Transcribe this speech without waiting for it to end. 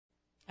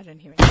I don't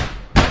hear anything.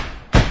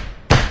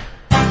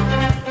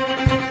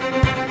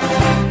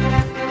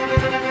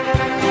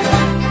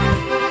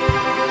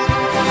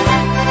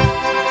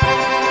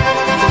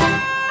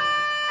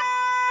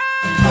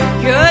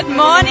 Good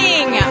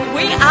morning.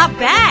 We are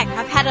back.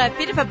 I've had a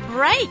bit of a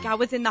break. I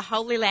was in the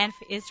Holy Land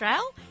for Israel.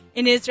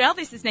 In Israel,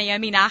 this is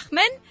Naomi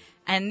Nachman,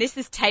 and this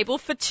is Table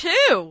for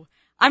Two.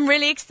 I'm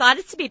really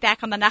excited to be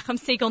back on the Nachum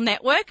Segal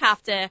Network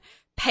after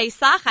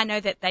Pesach. I know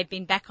that they've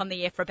been back on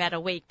the air for about a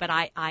week, but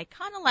I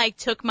kind of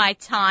took my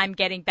time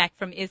getting back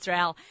from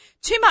Israel.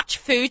 Too much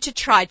food to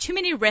try, too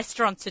many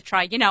restaurants to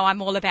try. You know,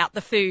 I'm all about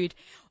the food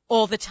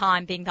all the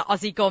time, being the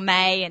Aussie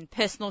gourmet and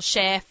personal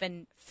chef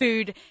and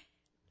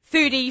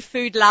foodie,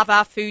 food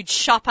lover, food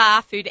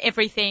shopper, food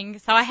everything.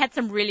 So I had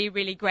some really,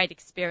 really great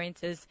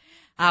experiences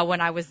when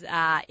I was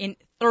in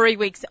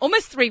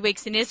almost 3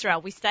 weeks in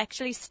Israel. We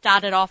actually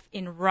started off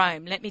in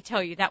Rome. Let me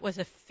tell you, that was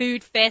a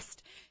food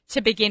fest to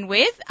begin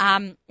with.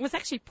 It was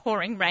actually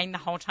pouring rain the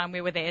whole time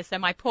we were there. So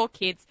my poor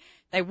kids,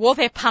 they wore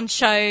their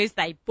ponchos,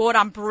 they bought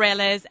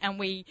umbrellas, and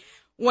we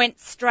went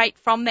straight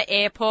from the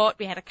airport.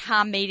 We had a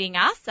car meeting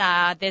us.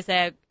 There's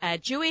a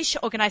Jewish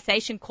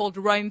organization called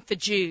Rome for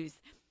Jews.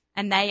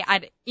 And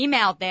I'd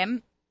emailed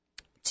them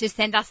to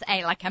send us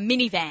a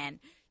minivan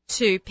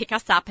to pick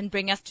us up and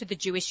bring us to the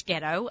Jewish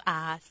ghetto.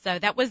 So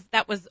that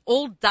was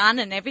all done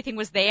and everything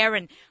was there,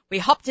 and we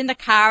hopped in the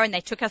car and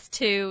they took us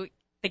to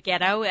the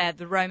ghetto.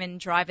 The Roman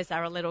drivers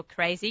are a little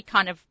crazy,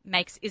 kind of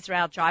makes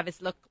Israel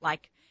drivers look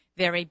like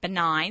very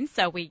benign.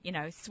 So we,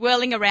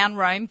 swirling around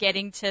Rome,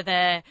 getting to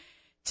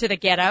the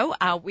ghetto.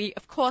 We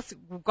of course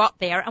got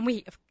there and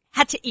we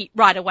had to eat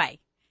right away.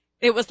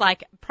 It was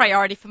like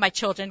priority for my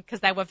children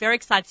because they were very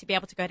excited to be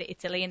able to go to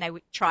Italy, and they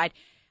tried.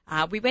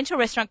 We went to a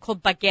restaurant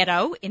called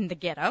Baghetto in the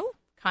ghetto.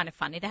 Kind of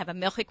funny. They have a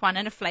milchik one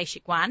and a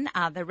fleishik one.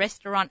 The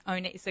restaurant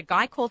owner is a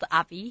guy called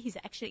Avi. He's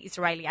actually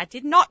Israeli. I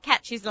did not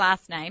catch his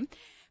last name,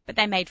 but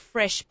they made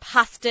fresh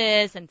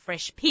pastas and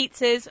fresh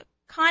pizzas,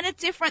 kind of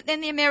different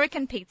than the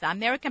American pizza.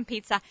 American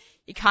pizza,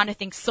 you kind of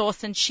think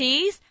sauce and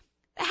cheese.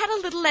 They had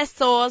a little less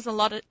sauce, a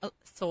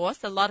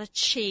lot of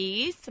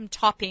cheese, some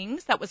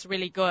toppings. That was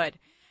really good.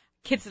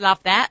 Kids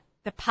love that.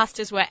 The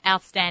pastas were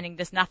outstanding.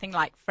 There's nothing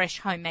like fresh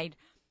homemade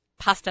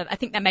pasta. I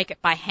think they make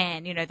it by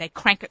hand. They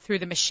crank it through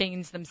the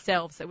machines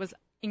themselves. It was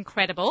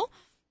incredible.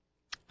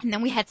 And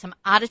then we had some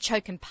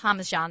artichoke and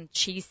Parmesan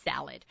cheese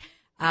salad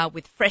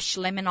with fresh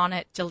lemon on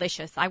it.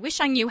 Delicious. I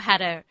wish I knew how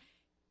to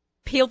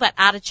peel that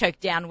artichoke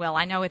down well.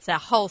 I know it's a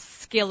whole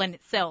skill in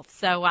itself.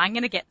 So I'm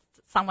going to get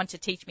someone to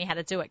teach me how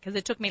to do it because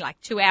it took me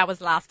 2 hours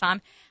last time.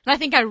 And I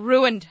think I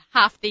ruined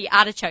half the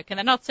artichoke, and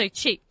they're not so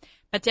cheap,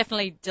 but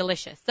definitely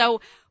delicious.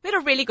 So we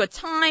had a really good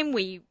time.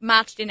 We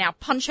marched in our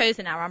ponchos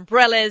and our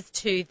umbrellas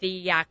to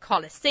the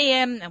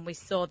Colosseum, and we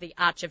saw the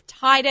Arch of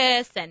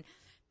Titus, and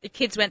the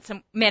kids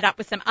met up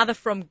with some other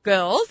From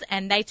girls,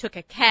 and they took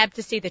a cab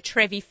to see the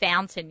Trevi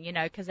Fountain,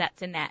 because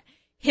that's in that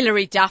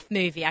Hilary Duff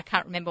movie. I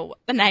can't remember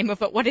the name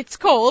of it, what it's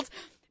called,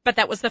 but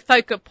that was the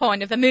focal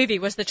point of the movie,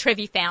 was the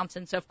Trevi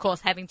Fountain. So, of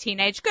course, having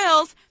teenage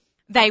girls,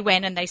 they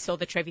went and they saw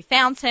the Trevi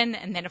Fountain,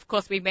 and then, of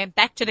course, we went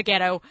back to the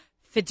ghetto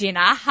for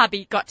dinner.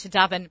 Hubby got to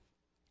daven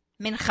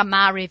Mincha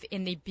Mariv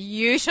in the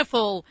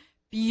beautiful,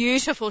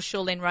 beautiful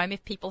shul in Rome.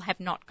 If people have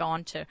not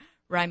gone to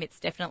Rome,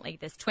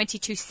 there's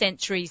 22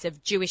 centuries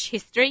of Jewish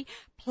history,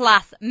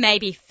 plus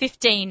maybe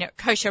 15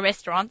 kosher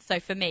restaurants. So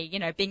for me,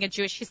 being a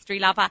Jewish history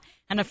lover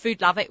and a food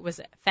lover, it's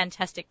a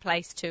fantastic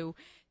place to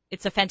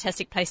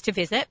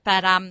visit.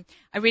 But I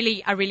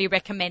really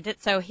recommend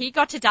it. So he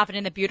got to daven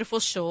in the beautiful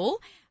shul.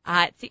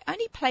 It's the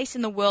only place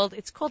in the world,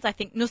 it's called, I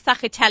think,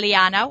 Nusach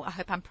Italiano, I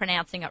hope I'm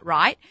pronouncing it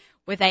right,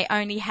 where they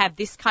only have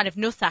this kind of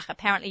Nusach.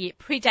 Apparently it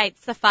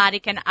predates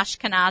Sephardic and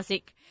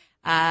Ashkenazic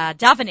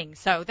davening.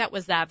 So that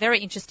was very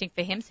interesting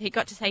for him. So he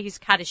got to say his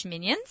Kaddish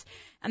minions.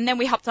 And then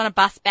we hopped on a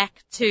bus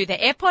back to the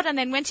airport and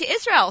then went to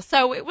Israel.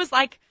 So it was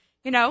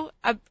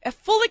a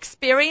full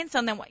experience.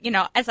 And then,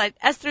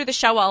 as through the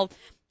show,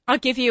 I'll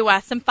give you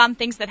some fun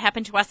things that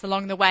happened to us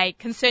along the way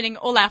concerning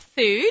all our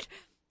food.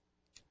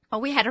 Well,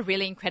 we had a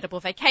really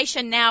incredible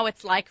vacation. Now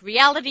it's like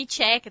reality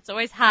check. It's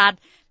always hard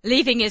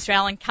leaving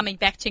Israel and coming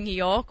back to New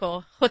York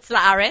or Chutz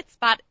La'aretz.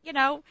 But,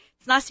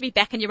 it's nice to be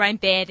back in your own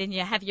bed and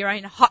you have your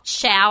own hot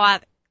shower.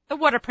 The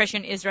water pressure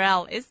in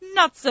Israel is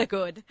not so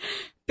good.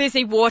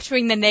 Busy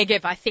watering the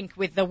Negev, I think,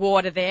 with the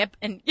water there.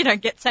 And you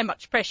don't get so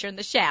much pressure in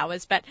the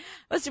showers. But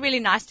it was really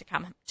nice to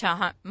come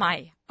to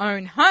my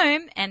own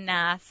home. And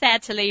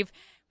sad to leave.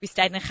 We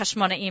stayed in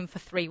Hashmonaim for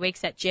 3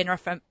 weeks at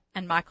Jennifer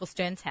and Michael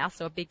Stern's house,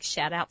 so a big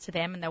shout out to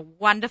them and the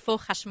wonderful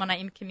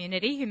Hashmonaim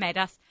community who made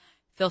us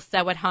feel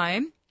so at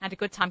home. I had a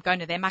good time going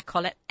to their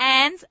makolet.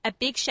 And a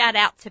big shout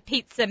out to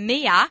Pizza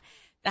Mia,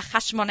 the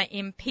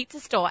Hashmonaim pizza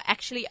store,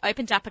 actually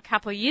opened up a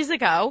couple of years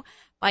ago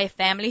by a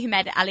family who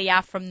made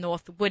Aliyah from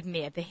North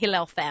Woodmere, the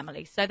Hillel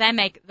family. So they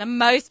make the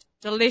most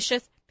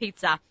delicious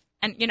pizza.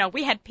 And,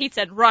 we had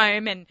pizza in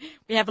Rome and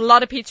we have a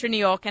lot of pizza in New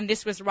York, and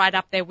this was right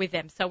up there with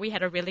them. So we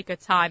had a really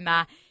good time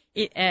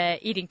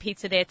eating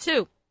pizza there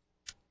too.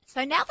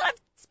 So now that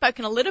I've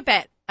spoken a little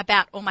bit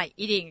about all my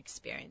eating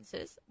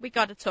experiences, we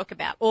got to talk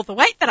about all the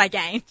weight that I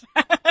gained.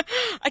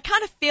 I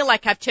kind of feel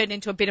like I've turned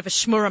into a bit of a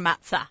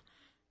shmuramatza.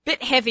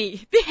 Bit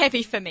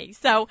heavy for me.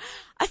 So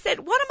I said,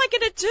 what am I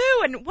going to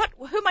do? And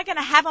who am I going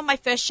to have on my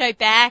first show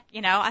back?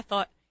 You know, I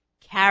thought,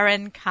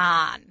 Karen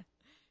Khan.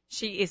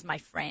 She is my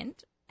friend,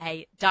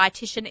 a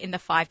dietitian in the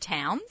 5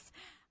 towns.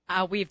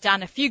 We've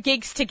done a few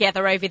gigs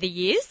together over the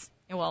years.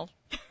 Well,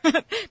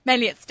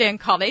 mainly at Stern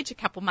College a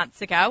couple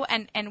months ago.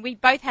 And we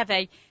both have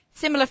a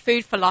similar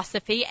food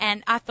philosophy.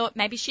 And I thought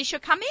maybe she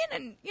should come in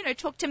and, you know,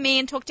 talk to me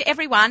and talk to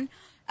everyone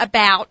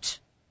about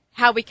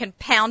how we can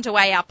pound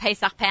away our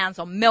Pesach pounds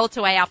or melt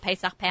away our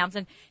Pesach pounds.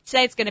 And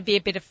today it's going to be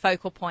a bit of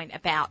focal point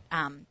about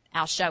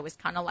our show is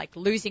kind of like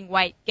losing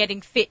weight,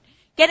 getting fit,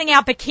 getting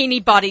our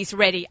bikini bodies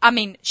ready. I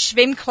mean,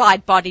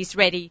 Schwimmkleid bodies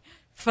ready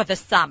for the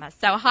summer.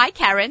 So hi,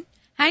 Karen.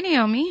 Hi,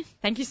 Naomi.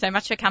 Thank you so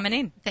much for coming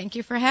in. Thank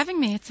you for having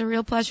me. It's a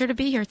real pleasure to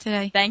be here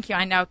today. Thank you.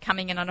 I know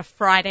coming in on a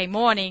Friday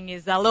morning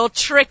is a little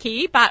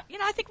tricky, but, you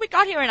know, I think we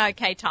got here in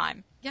okay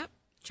time. Yep.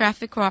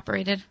 Traffic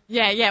cooperated.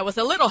 Yeah, it was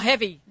a little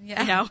heavy,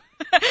 Yeah. you know.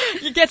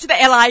 You get to the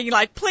LA, you're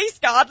like, please,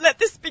 God, let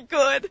this be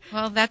good.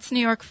 Well, that's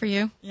New York for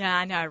you. Yeah,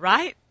 I know,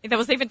 right? There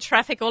was even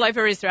traffic all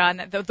over Israel,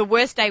 and the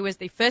worst day was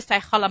the first day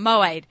Chol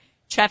HaMoed.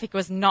 Traffic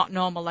was not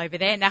normal over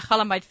there. Now,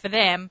 Chol HaMoed for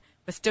them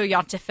was still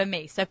Yontif for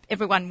me. So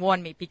everyone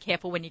warned me, be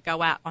careful when you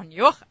go out on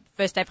your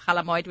first day of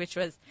Chol HaMoed, which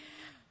was,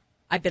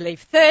 I believe,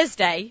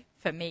 Thursday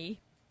for me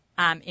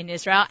in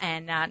Israel.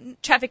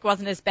 And traffic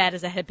wasn't as bad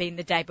as it had been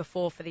the day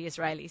before for the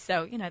Israelis.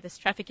 So, you know, there's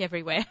traffic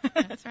everywhere.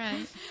 That's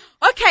right.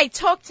 Okay,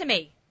 talk to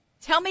me.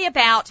 Tell me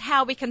about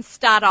how we can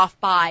start off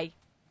by,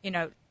 you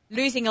know,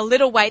 losing a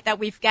little weight that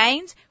we've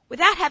gained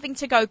without having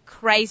to go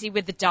crazy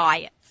with the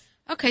diet.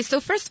 Okay, so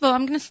first of all,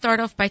 I'm going to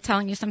start off by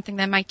telling you something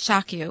that might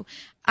shock you.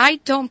 I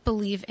don't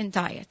believe in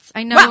diets.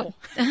 I know. Wow.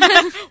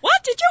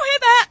 What? Did you hear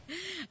that?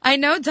 I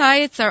know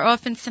diets are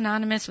often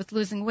synonymous with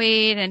losing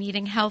weight and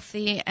eating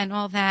healthy and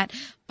all that,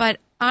 but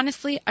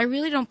honestly, I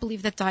really don't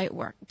believe that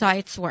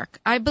diets work.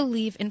 I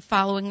believe in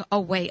following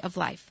a way of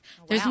life.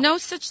 Oh, wow. There's no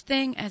such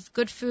thing as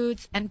good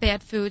foods and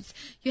bad foods.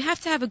 You have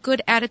to have a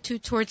good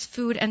attitude towards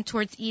food and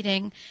towards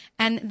eating,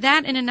 and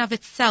that in and of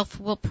itself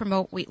will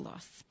promote weight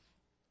loss.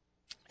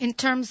 In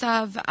terms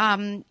of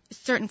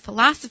certain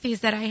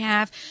philosophies that I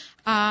have,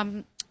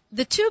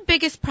 the 2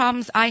 biggest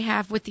problems I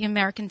have with the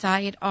American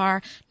diet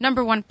are,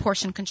 number 1,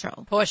 portion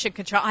control. Portion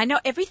control. I know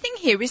everything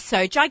here is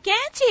so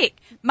gigantic.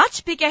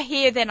 Much bigger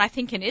here than I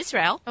think in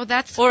Israel. Oh,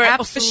 that's or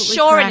absolutely for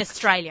sure correct. in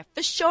Australia.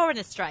 For sure in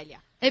Australia.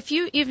 If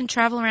you even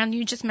travel around,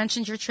 you just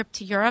mentioned your trip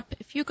to Europe.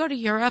 If you go to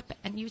Europe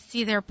and you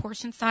see their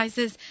portion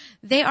sizes,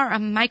 they are a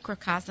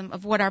microcosm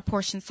of what our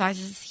portion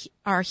sizes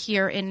are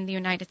here in the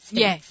United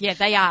States. Yeah,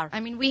 they are. I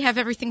mean, we have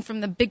everything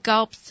from the big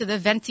gulps to the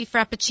venti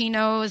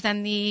frappuccinos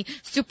and the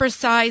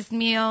supersized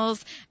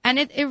meals, and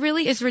it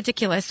really is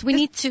ridiculous. We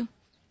need to...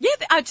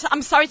 Yeah,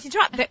 I'm sorry to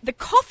interrupt. The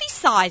coffee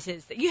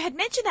sizes, you had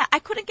mentioned that. I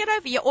couldn't get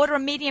over. You order a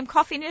medium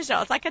coffee in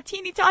Israel. It's like a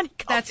teeny tiny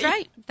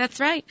coffee. That's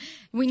right.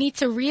 We need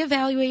to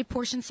reevaluate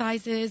portion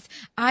sizes.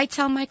 I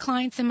tell my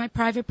clients in my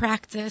private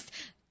practice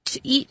to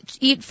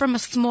eat from a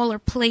smaller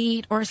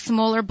plate or a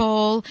smaller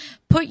bowl.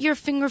 Put your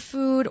finger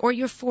food or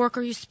your fork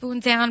or your spoon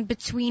down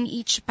between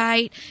each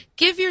bite.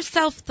 Give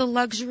yourself the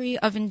luxury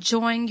of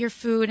enjoying your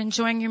food,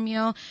 enjoying your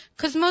meal,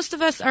 because most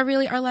of us our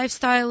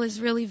lifestyle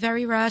is really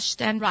very rushed,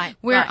 and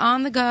we're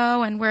on the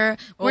go, and we're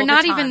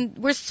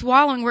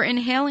swallowing, we're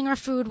inhaling our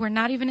food, we're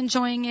not even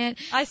enjoying it.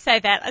 I say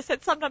that. I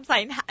said sometimes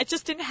I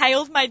just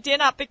inhaled my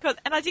dinner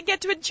and I didn't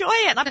get to enjoy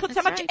it, and I put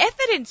so much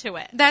effort into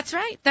it. That's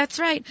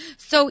right.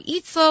 So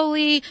eat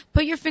slowly,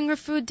 put your finger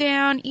food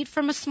down, eat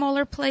from a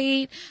smaller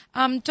plate.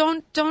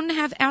 Don't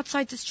have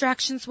outside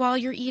distractions while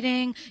you're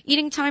eating.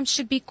 Eating times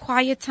should be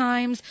quiet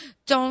times.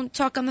 Don't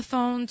talk on the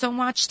phone. Don't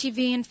watch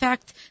TV. In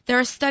fact, there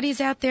are studies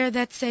out there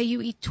that say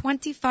you eat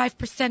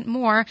 25%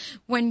 more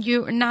when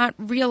you're not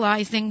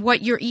realizing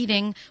what you're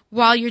eating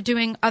while you're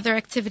doing other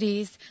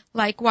activities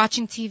like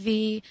watching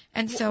TV.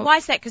 And so, why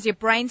is that? Because your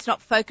brain's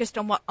not focused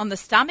on the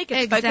stomach.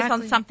 It's Exactly. focused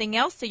on something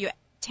else, so you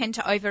tend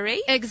to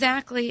overeat.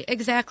 Exactly.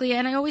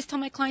 And I always tell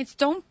my clients,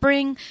 don't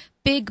bring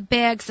big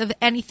bags of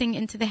anything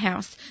into the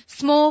house.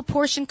 Small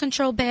portion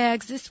control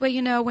bags. This way,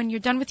 you know, when you're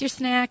done with your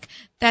snack,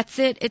 that's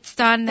it. It's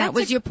done. That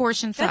was your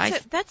portion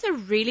size. That's a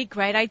really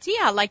great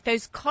idea. Like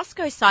those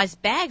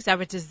Costco-sized bags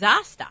are a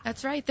disaster.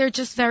 That's right. They're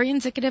just very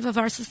indicative of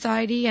our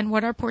society and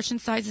what our portion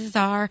sizes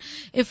are.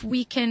 If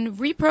we can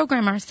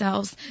reprogram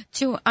ourselves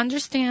to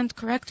understand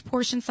correct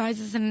portion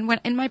sizes, and when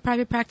in my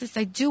private practice,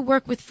 I do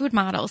work with food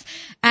models.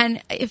 And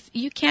if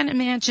you can't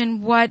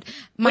imagine what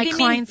my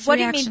clients'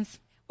 reactions...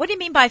 What do you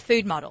mean by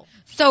food model?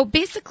 So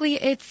basically,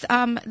 it's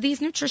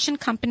these nutrition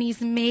companies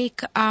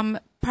make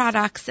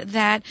products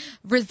that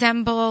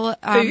resemble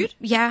food.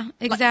 Yeah,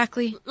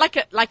 exactly.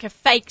 Like a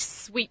fake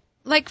sweet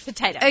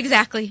potato.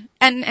 Exactly.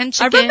 And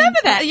chicken. I remember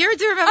that. You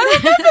do remember I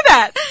remember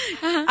that.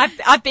 Uh-huh.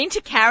 I've been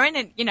to Karen,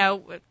 and you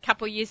know, a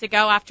couple of years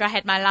ago after I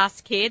had my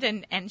last kid,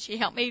 and she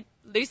helped me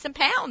lose some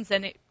pounds,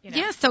 and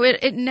Yeah, so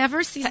it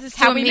never ceases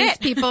to amaze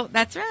people.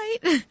 That's right.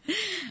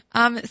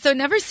 So it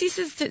never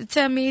ceases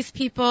to amaze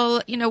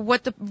people,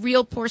 what the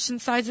real portion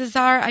sizes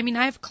are. I mean,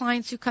 I have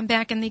clients who come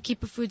back and they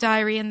keep a food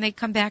diary and they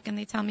come back and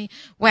they tell me,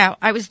 wow,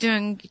 I was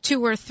doing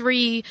 2 or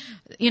 3,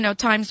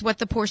 times what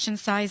the portion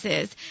size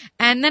is.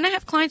 And then I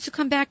have clients who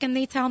come back and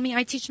they tell me,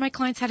 I teach my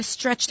clients how to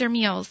stretch their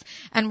meals.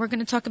 And we're going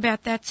to talk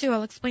about that too.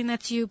 I'll explain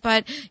that to you.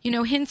 But,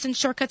 hints and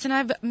shortcuts. And I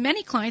have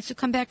many clients who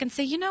come back and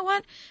say, you know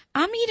what?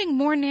 I'm eating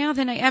more now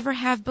than I ever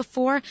have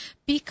before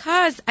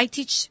because I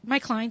teach my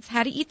clients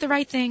how to eat the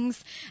right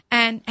things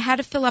and how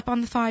to fill up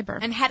on the fiber.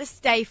 And how to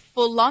stay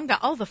full longer.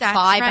 Oh, the That's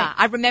fiber. Right.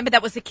 I remember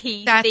that was a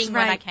key thing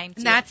when I came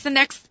to That's the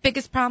next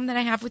biggest problem that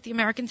I have with the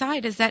American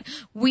diet is that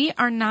we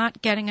are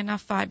not getting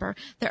enough fiber.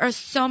 There are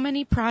so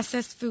many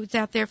processed foods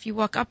out there. If you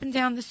walk up and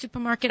down the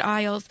supermarket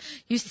aisles,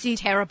 you see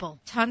terrible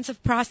tons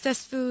of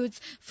processed foods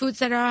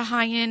that are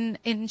high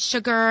in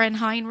sugar and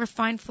high in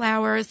refined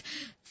flours.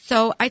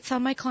 So I tell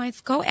my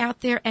clients, go out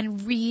there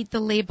and read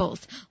the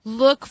labels.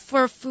 Look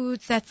for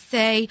foods that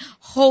say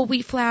whole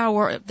wheat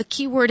flour. The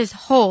key word is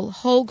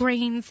whole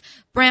grains,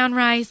 brown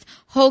rice,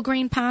 whole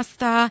grain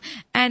pasta.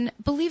 And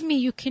believe me,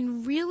 you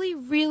can really,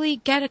 really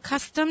get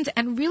accustomed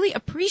and really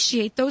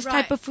appreciate those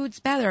type of foods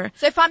better.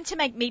 So if I'm to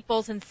make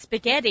meatballs and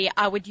spaghetti,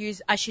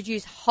 I should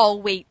use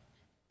whole wheat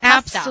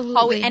pasta.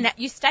 Absolutely. And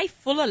you stay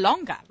fuller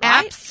longer,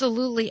 right?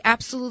 Absolutely,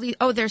 absolutely.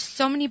 Oh, there's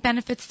so many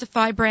benefits to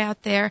fiber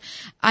out there.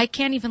 I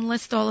can't even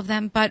list all of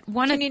them, but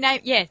Can you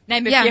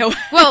name a few?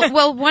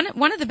 well,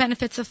 one of the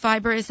benefits of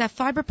fiber is that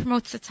fiber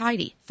promotes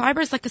satiety.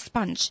 Fiber is like a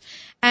sponge.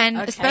 And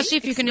especially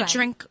if you're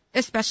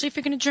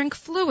going to drink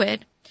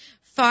fluid,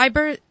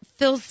 fiber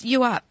fills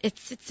you up. It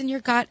sits in your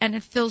gut and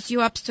it fills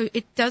you up, so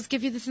it does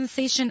give you the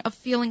sensation of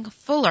feeling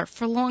fuller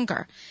for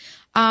longer.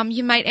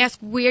 You might ask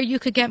where you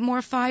could get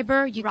more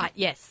fiber.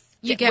 Yes.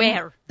 You get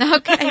where?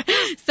 Okay.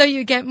 So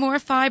you get more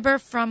fiber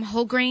from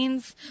whole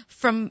grains,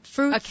 from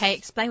fruits. Okay,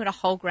 explain what a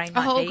whole grain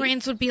might be. Whole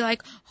grains would be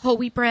like whole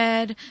wheat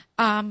bread,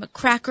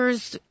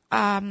 crackers.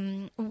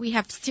 We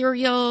have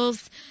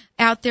cereals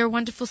out there,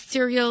 wonderful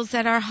cereals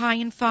that are high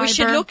in fiber. We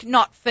should look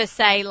not for,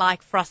 say,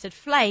 like Frosted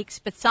Flakes,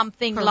 but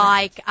something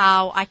like,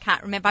 I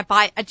can't remember.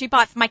 I do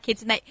buy it for my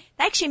kids, and they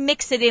actually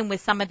mix it in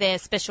with some of their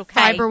Special K.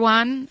 Fiber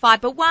One,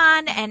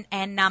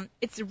 and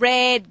it's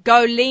red,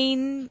 Go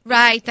Lean.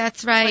 Right,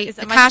 that's right.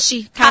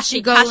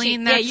 Kashi Go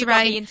Lean, that's right. Yeah, you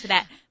got me into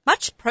that.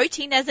 Much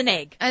protein as an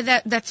egg.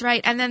 That's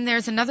right. And then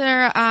there's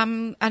another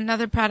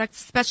product,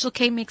 Special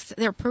K makes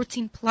their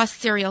Protein Plus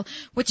cereal,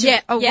 which is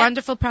a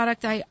wonderful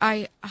product.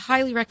 I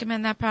highly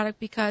recommend that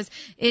product because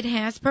it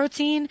has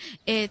protein,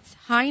 it's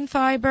high in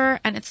fiber,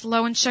 and it's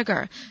low in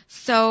sugar.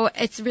 So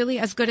it's really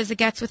as good as it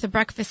gets with a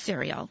breakfast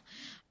cereal.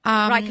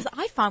 Right, because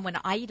I find when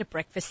I eat a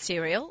breakfast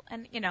cereal,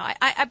 and,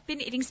 I've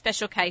been eating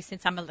Special K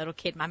since I'm a little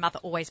kid. My mother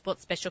always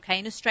bought Special K.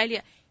 In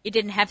Australia, it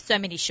didn't have so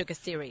many sugar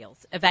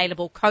cereals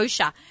available,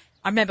 kosher.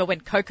 I remember when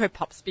Cocoa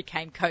Pops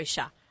became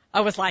kosher. I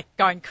was like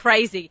going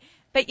crazy.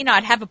 But,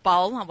 I'd have a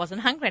bowl, I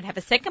wasn't hungry. I'd have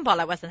a second bowl,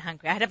 I wasn't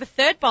hungry. I'd have a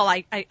third bowl,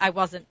 I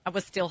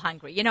was still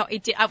hungry.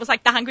 I was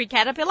like the hungry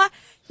caterpillar.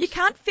 You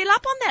can't fill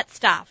up on that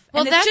stuff.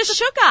 Well, and it's just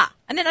sugar.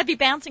 And then I'd be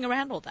bouncing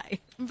around all day.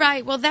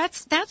 Right. Well,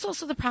 that's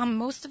also the problem.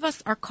 Most of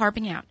us are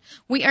carbing out.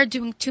 We are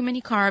doing too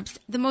many carbs.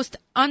 The most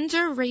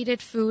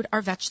underrated food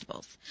are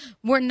vegetables.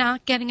 We're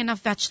not getting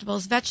enough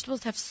vegetables.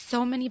 Vegetables have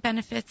so many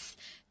benefits.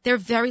 They're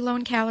very low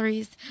in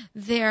calories.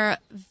 They're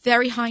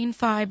very high in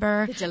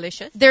fiber. They're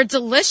delicious. They're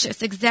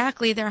delicious,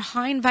 exactly. They're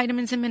high in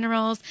vitamins and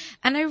minerals.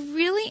 And I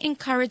really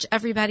encourage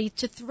everybody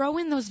to throw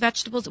in those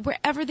vegetables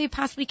wherever they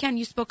possibly can.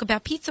 You spoke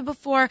about pizza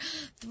before.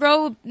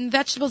 Throw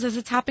vegetables as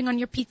a topping on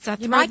your pizza.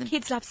 My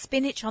kids love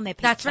spinach on their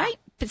pizza. That's right.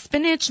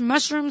 Spinach,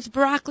 mushrooms,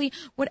 broccoli,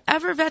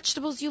 whatever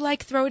vegetables you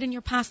like, throw it in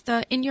your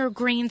pasta, in your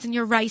grains, in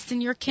your rice, in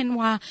your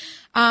quinoa.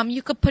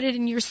 You could put it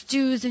in your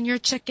stews, in your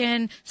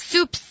chicken,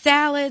 soups,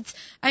 salads.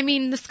 I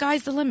mean, the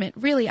sky's the limit.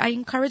 Really, I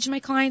encourage my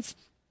clients,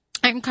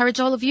 I encourage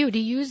all of you to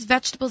use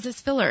vegetables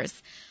as fillers.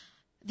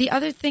 The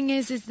other thing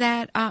is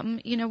that,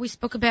 we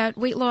spoke about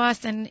weight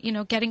loss and,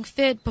 getting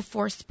fit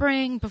before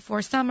spring,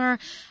 before summer.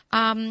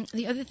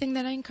 The other thing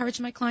that I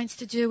encourage my clients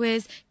to do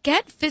is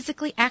get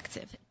physically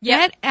active. Yep.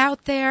 Get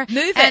out there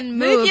move and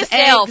move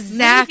yourself.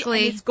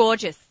 Exactly. And it's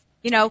gorgeous.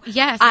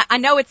 Yes. I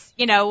know it's,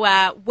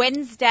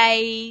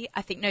 Wednesday,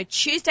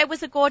 Tuesday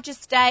was a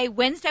gorgeous day.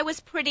 Wednesday was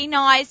pretty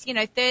nice.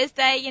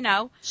 Thursday,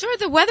 Sure,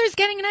 the weather's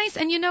getting nice.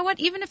 And you know what?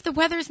 Even if the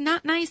weather's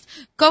not nice,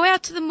 go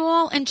out to the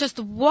mall and just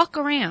walk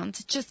around.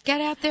 Just get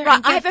out there. Right.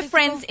 And get I have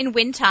friends in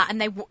winter and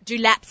they do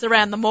laps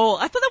around the mall.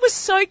 I thought that was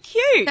so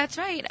cute. That's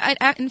right.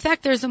 In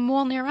fact, there's a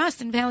mall near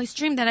us in Valley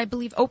Stream that I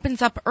believe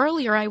opens up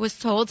earlier, I was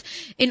told,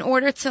 in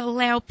order to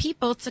allow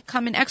people to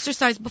come and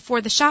exercise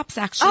before the shops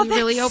actually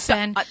really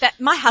open.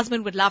 My husband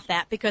would love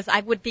that because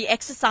I would be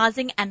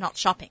exercising and not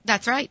shopping.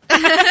 That's right.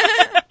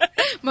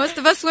 Most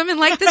of us women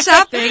like the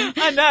shopping.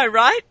 I know,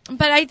 right?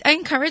 But I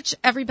encourage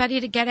everybody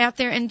to get out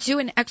there and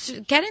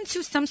get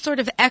into some sort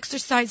of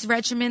exercise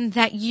regimen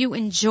that you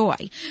enjoy.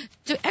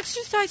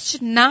 Exercise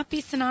should not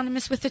be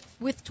synonymous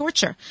with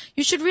torture.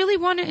 You should really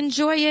want to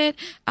enjoy it.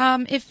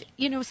 If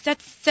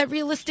set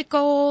realistic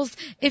goals.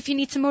 If you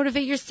need to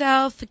motivate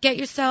yourself, get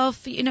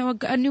yourself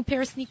a new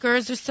pair of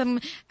sneakers or some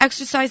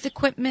exercise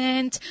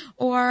equipment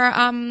or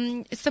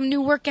some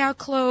new workout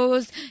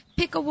clothes.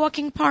 Pick a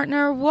walking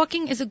partner.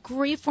 Walking is a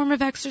great form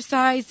of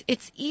exercise.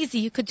 It's easy.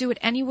 You could do it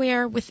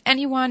anywhere, with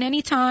anyone,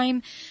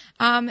 anytime.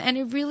 And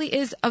it really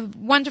is a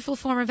wonderful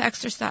form of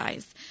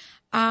exercise.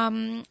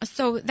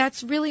 So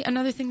that's really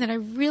another thing that I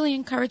really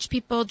encourage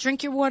people.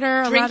 Drink your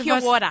water. Drink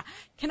your water.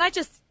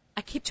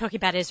 I keep talking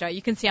about Israel.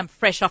 You can see I'm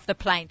fresh off the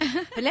plane.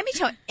 But let me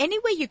tell you,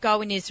 anywhere you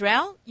go in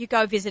Israel, you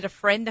go visit a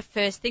friend, the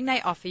first thing they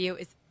offer you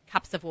is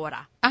cups of water.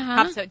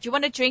 Do you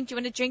want to drink?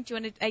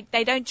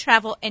 They don't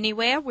travel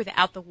anywhere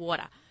without the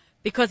water.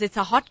 Because it's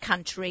a hot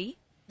country.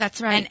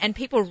 That's right. And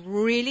people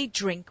really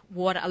drink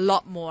water a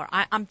lot more.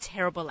 I'm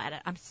terrible at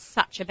it. I'm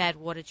such a bad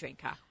water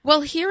drinker.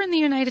 Well, here in the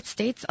United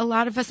States, a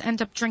lot of us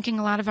end up drinking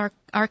a lot of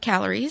our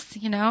calories,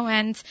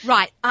 and...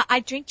 Right. I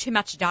drink too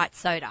much diet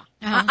soda.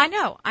 I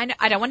know.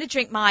 I don't want to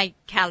drink my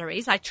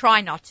calories. I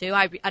try not to.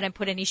 I don't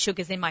put any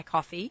sugars in my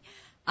coffee.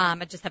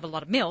 I just have a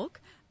lot of milk.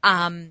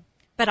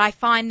 But I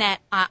find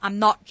that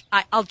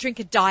I'll drink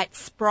a diet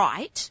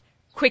Sprite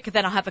quicker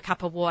than I'll have a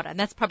cup of water, and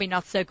that's probably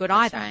not so good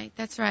either.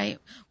 That's right.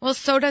 Well,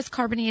 soda is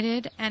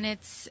carbonated, and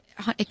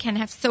it can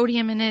have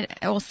sodium in it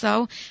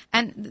also.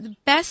 And the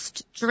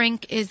best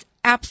drink is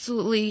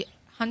absolutely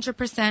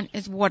 100%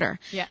 is water.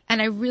 Yeah.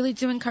 And I really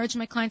do encourage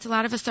my clients. A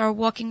lot of us are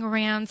walking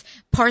around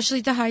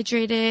partially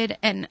dehydrated,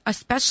 and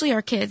especially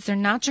our kids. They're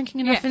not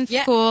drinking enough in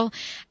school.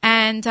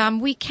 And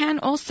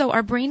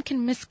our brain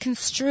can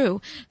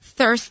misconstrue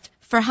thirst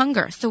for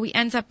hunger. So we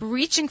end up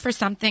reaching for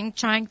something,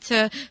 trying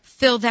to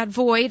fill that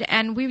void,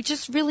 and we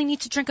just really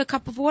need to drink a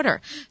cup of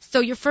water. So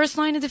your first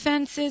line of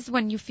defense is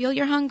when you feel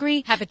you're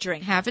hungry, have a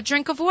drink. Have a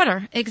drink of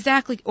water.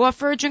 Exactly.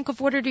 Offer a drink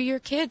of water to your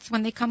kids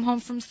when they come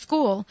home from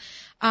school.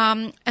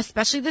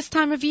 Especially this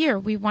time of year,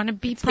 we want to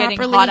be properly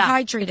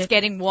hydrated. It's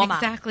getting warmer.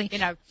 Exactly.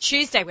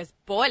 Tuesday was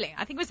boiling.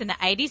 I think it was in the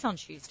 80s on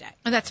Tuesday.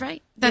 Oh, that's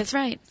right. That's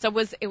right. So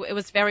it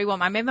was very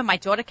warm. I remember my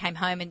daughter came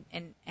home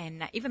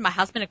and even my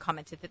husband had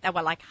commented that they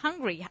were like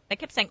hungry. They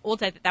kept saying all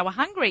day that they were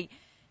hungry.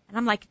 And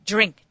I'm like,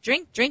 drink.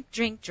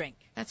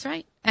 That's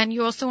right. And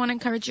you also want to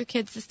encourage your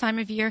kids this time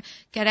of year,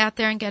 get out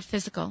there and get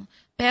physical.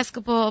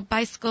 Basketball,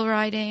 bicycle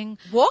riding,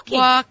 walk.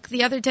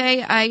 The other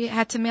day I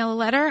had to mail a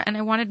letter and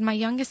I wanted my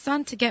youngest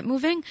son to get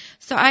moving.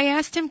 So I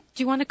asked him,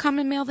 do you want to come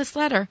and mail this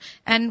letter?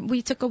 And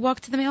we took a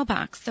walk to the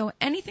mailbox. So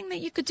anything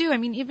that you could do. I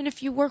mean, even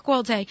if you work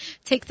all day,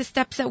 take the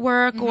steps at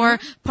work or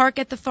park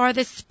at the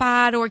farthest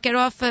spot or get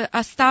off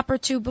a stop or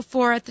two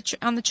before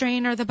on the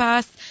train or the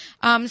bus,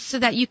 so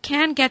that you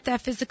can get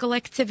that physical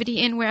activity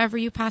in wherever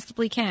you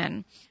possibly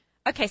can.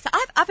 Okay, so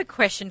I have a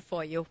question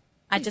for you.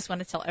 I just want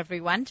to tell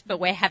everyone, but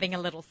we're having a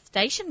little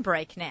station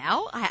break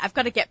now. I've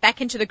got to get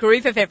back into the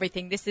groove of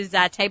everything. This is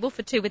Table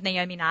for Two with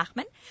Naomi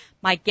Nachman.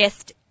 My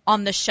guest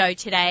on the show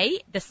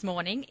this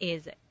morning,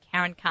 is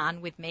Karen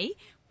Kahn with me.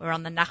 We're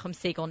on the Nachum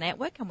Segal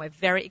Network, and we're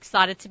very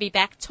excited to be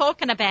back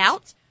talking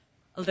about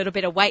a little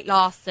bit of weight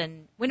loss.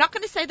 And we're not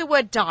going to say the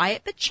word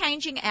diet, but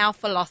changing our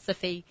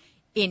philosophy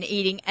in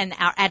eating and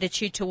our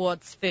attitude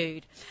towards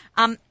food.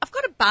 I've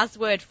got a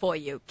buzzword for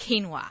you,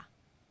 quinoa.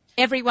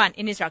 Everyone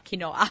in Israel,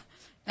 quinoa.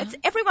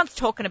 Everyone's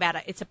talking about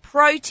it. It's a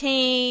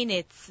protein.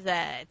 It's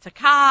a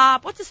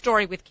carb. What's the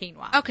story with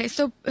quinoa? Okay,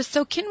 so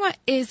quinoa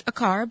is a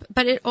carb,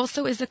 but it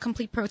also is a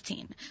complete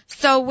protein.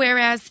 So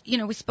whereas,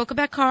 we spoke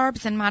about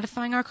carbs and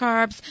modifying our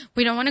carbs,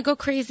 we don't want to go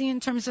crazy in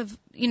terms of,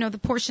 the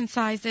portion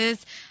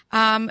sizes.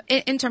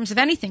 In terms of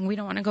anything, we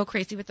don't want to go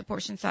crazy with the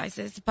portion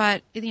sizes,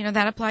 but,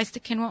 that applies to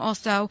quinoa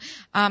also.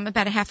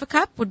 About a half a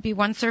cup would be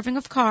 1 serving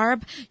of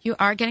carb. You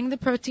are getting the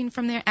protein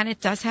from there, and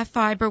it does have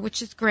fiber,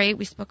 which is great.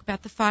 We spoke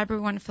about the fiber.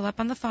 We want to fill up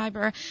on the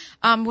fiber.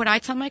 What I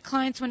tell my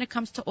clients when it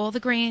comes to all the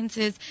grains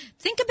is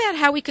think about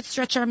how we could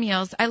stretch our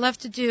meals. I love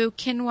to do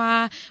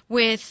quinoa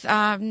with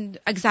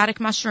exotic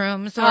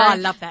mushrooms. Or, I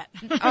love that.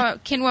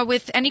 Quinoa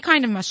with any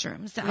kind of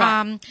mushrooms.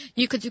 Right.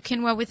 You could do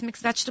quinoa with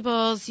mixed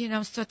vegetables,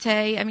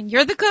 saute. I mean,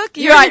 you're the cook.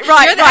 You're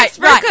the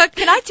expert cook.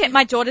 Can I tell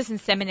my daughter's in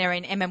seminary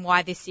in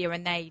MMY this year,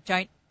 and they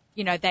don't,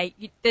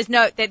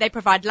 they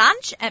provide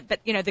lunch, but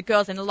the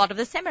girls in a lot of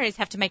the seminaries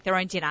have to make their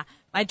own dinner.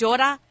 My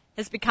daughter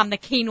has become the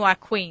quinoa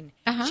queen.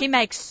 She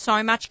makes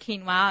so much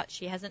quinoa.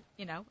 She hasn't,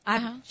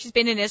 she's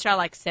been in Israel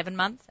like 7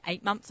 months,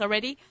 8 months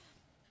already.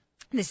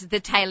 This is the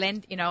tail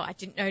end. I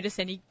didn't notice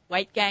any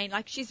weight gain.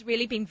 Like, she's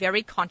really been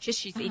very conscious.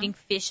 She's eating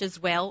fish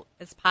as well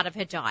as part of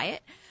her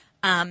diet.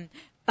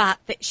 But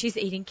she's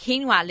eating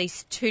quinoa at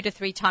least 2 to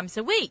 3 times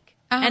a week.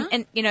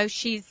 And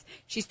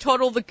she's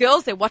taught all the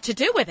girls there what to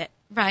do with it.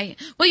 Right.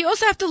 Well, you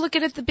also have to look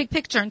at it the big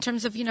picture in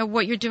terms of,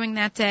 what you're doing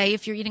that day.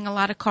 If you're eating a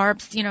lot of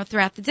carbs,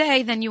 throughout the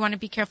day, then you want to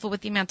be careful with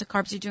the amount of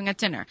carbs you're doing at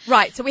dinner.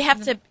 Right. So we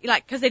have to,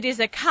 because it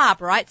is a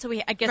carb, right? So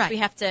I guess we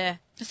have to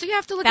So you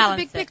have to look at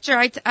the big picture.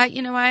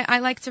 I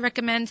like to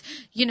recommend,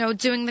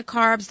 doing the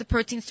carbs, the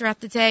proteins throughout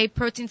the day.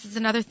 Proteins is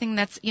another thing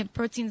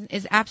protein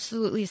is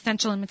absolutely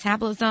essential in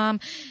metabolism,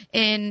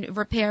 in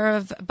repair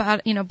of,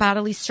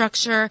 bodily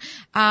structure.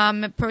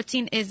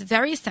 Protein is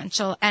very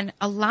essential, and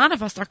a lot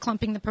of us are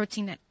clumping the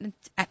protein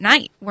at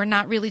night. We're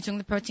not really doing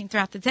the protein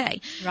throughout the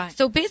day. Right.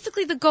 So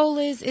basically the goal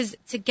is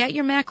to get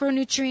your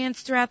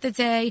macronutrients throughout the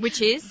day.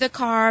 Which is? The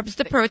carbs,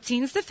 the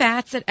proteins, the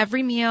fats at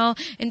every meal.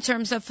 In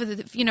terms of, for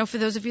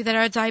those of you that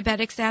are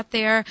diabetics out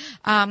there,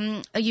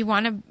 you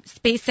want to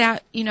space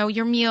out,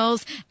 your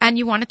meals, and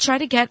you want to try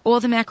to get all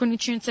the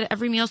macronutrients at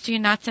every meal so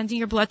you're not sending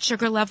your blood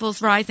sugar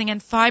levels rising.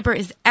 And fiber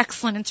is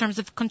excellent in terms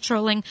of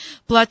controlling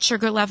blood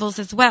sugar levels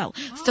as well.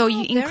 So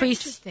you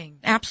increase,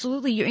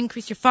 absolutely, you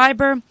increase your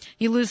fiber,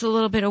 you lose a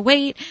little bit of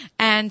weight,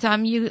 and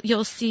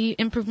you'll see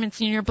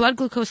improvements in your blood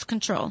glucose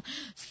control.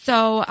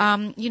 So,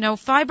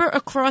 fiber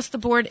across the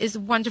board is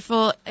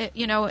wonderful.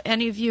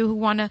 Any of you who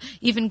want to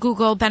even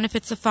Google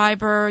benefits of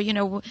fiber,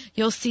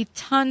 you'll see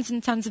tons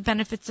and tons of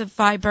benefits of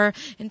fiber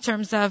in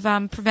terms of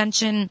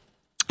prevention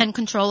and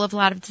control of a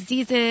lot of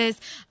diseases,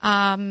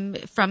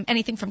 from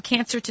anything from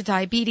cancer to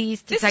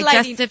diabetes to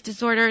digestive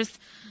disorders.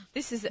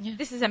 This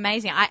is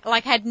amazing.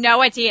 I had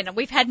no idea, and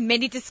we've had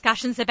many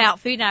discussions about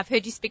food, and I've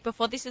heard you speak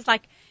before.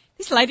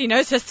 This lady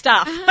knows her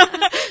stuff.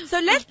 So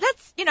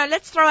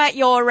let's throw out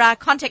your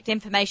contact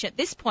information at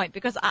this point,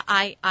 because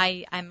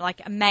I'm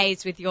like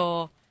amazed with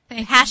your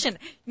passion.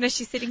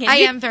 She's sitting here. I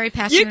am very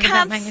passionate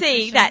about my nutrition.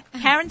 You can't see that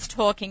Karen's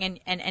talking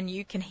and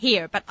you can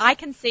hear, but I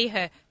can see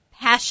her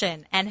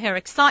passion and her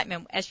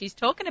excitement as she's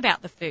talking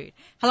about the food.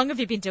 How long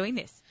have you been doing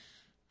this?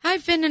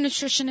 I've been a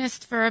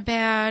nutritionist for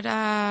about,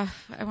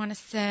 I want to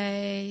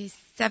say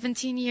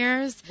 17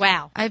 years.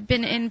 Wow. I've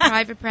been in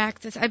private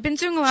practice. I've been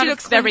doing a lot of She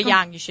looks very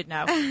young, you should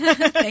know.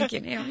 Thank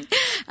you, Naomi.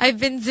 I've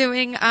been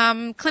doing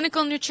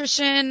clinical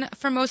nutrition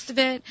for most of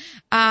it.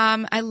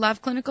 I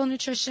love clinical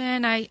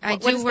nutrition.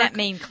 What does that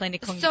mean,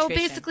 clinical nutrition? So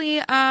basically,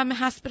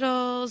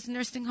 hospitals,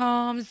 nursing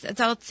homes,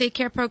 adult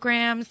daycare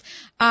programs.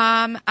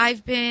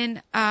 I've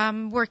been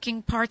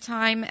working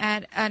part-time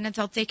at an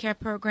adult daycare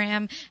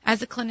program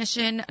as a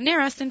clinician near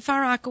us in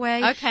Far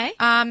Rockaway. Okay.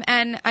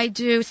 And I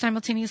do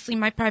simultaneously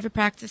my private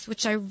practice,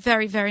 which I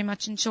very, very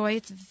much enjoy.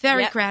 It's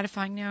very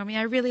gratifying, Naomi.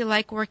 I really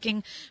like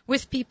working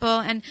with people,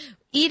 and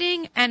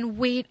eating and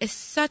weight is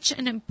such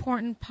an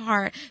important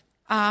part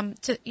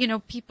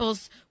to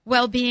people's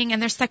well-being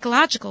and their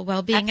psychological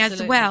well-being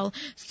as well.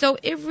 So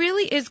it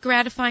really is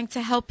gratifying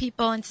to help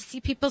people and to see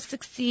people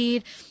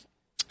succeed.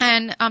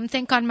 And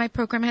thank God my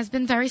program has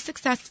been very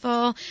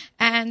successful.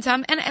 And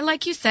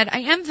like you said, I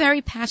am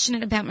very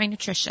passionate about my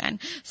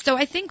nutrition. So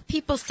I think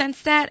people sense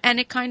that, and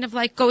it kind of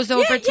like goes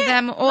over to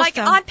them also. Like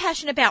I'm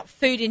passionate about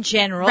food in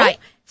general. Right.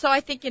 So I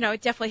think, it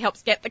definitely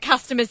helps get the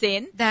customers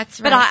in. That's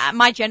right. But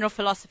my general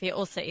philosophy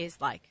also is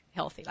like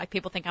healthy. Like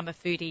people think I'm a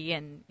foodie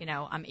and,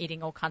 I'm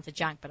eating all kinds of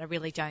junk, but I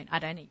really don't. I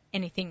don't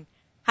eat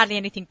hardly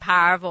anything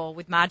parve or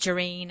with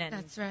margarine. And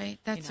That's right.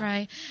 That's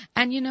right.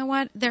 And you know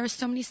what? There are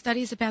so many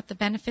studies about the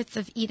benefits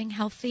of eating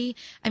healthy.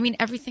 I mean,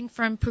 everything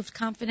from improved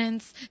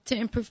confidence to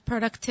improved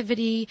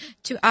productivity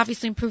to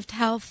obviously improved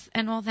health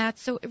and all that.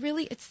 So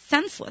it's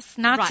senseless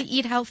not to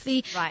eat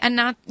healthy and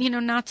not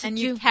to And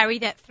you carry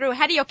that through.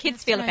 How do your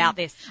kids feel about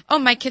this? Oh,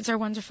 my kids are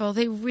wonderful.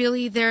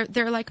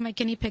 They're like my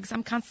guinea pigs.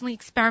 I'm constantly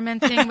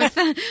experimenting with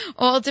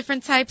all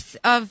different types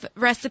of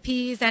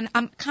recipes, and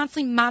I'm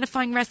constantly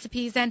modifying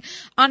recipes. And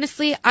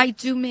honestly, I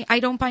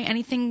don't buy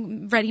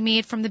anything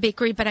ready-made from the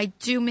bakery, but I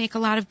do make a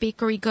lot of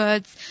bakery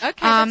goods.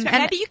 Okay, that's right.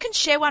 Maybe you can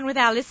share one with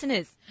our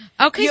listeners.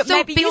 Okay,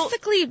 so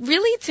basically,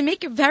 really, to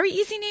make it very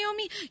easy,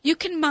 Naomi, you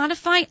can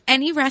modify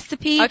any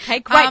recipe. Okay,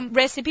 great.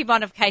 Recipe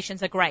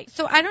modifications are great.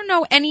 So I don't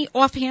know any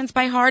offhands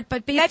by heart,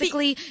 but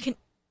basically...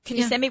 Can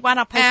you send me one?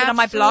 I'll post it on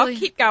my blog.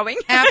 Keep going.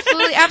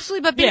 Absolutely.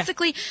 But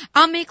basically,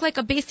 I'll make like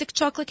a basic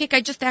chocolate cake. I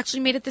just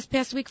actually made it this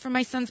past week for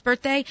my son's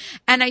birthday.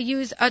 And I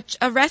use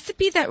a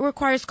recipe that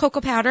requires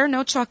cocoa powder,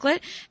 no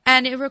chocolate.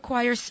 And it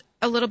requires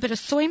a little bit of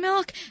soy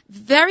milk,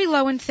 very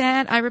low in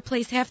fat. I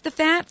replace half the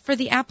fat for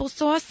the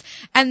applesauce.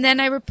 And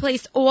then I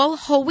replace all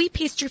whole wheat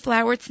pastry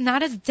flour. It's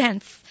not as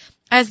dense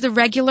as the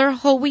regular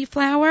whole wheat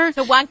flour.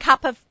 So 1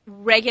 cup of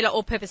regular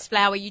all-purpose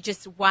flour, you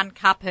just 1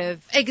 cup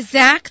of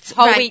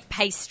whole wheat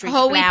pastry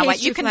flour.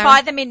 You can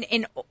buy them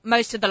in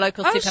most of the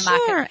local supermarkets.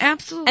 Oh, sure,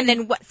 absolutely. And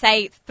then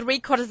say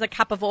 3/4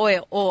 cup of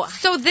oil.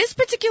 So this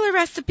particular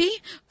recipe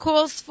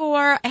calls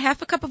for a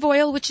half a cup of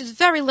oil, which is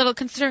very little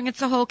considering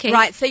it's a whole cake.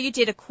 Right. So you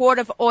did a quart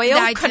of oil,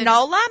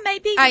 canola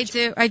maybe. I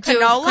do.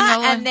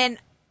 Canola, and then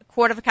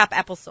 1/4 cup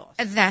applesauce.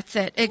 That's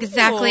it,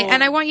 exactly. Ooh.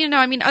 And I want you to know,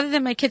 I mean, other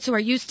than my kids who are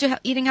used to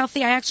eating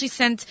healthy, I actually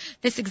sent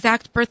this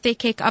exact birthday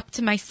cake up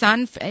to my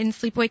son in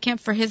sleepaway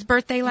camp for his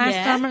birthday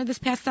this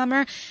past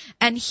summer,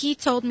 and he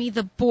told me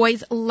the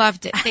boys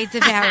loved it. They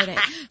devoured it.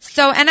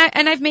 So, and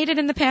I've made it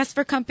in the past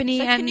for company.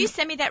 So can you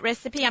send me that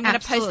recipe? I'm going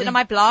to post it on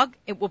my blog.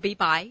 It will be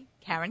by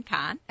Karen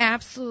Khan.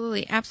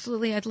 Absolutely,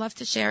 absolutely. I'd love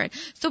to share it.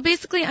 So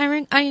basically, I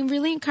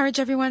really encourage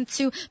everyone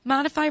to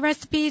modify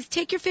recipes.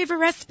 Take your favorite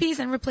recipes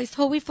and replace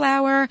whole wheat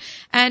flour,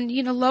 and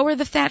lower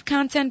the fat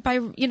content by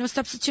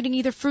substituting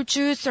either fruit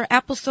juice or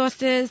apple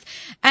sauces.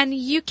 And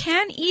you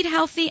can eat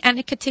healthy, and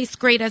it could taste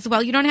great as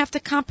well. You don't have to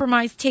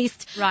compromise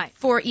taste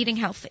for eating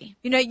healthy.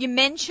 You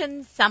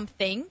mentioned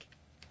something.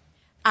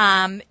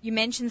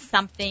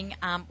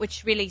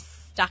 Which really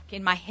stuck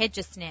in my head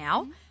just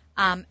now.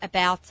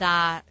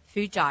 About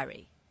food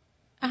diary.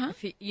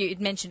 You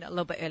had mentioned it a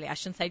little bit earlier. I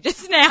shouldn't say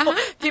just now. A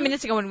few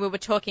minutes ago when we were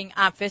talking,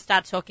 first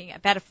started talking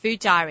about a food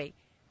diary.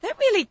 That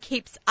really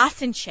keeps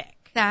us in check.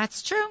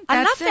 That's true.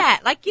 I love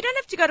that. Like, you don't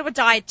have to go to a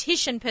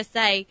dietitian per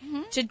se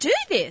to do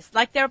this.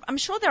 Like, I'm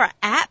sure there are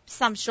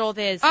apps. I'm sure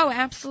there's... Oh,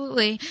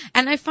 absolutely.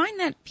 And I find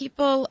that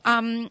people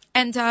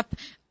end up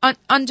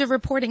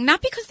underreporting,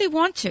 not because they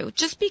want to,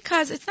 just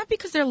because it's not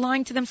because they're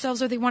lying to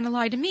themselves or they want to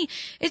lie to me.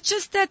 It's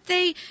just that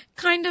they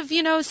kind of,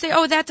 say,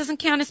 oh, that doesn't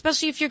count,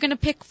 especially if you're going to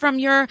pick from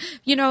your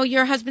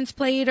husband's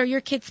plate or your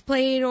kid's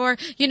plate, or,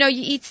 you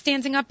eat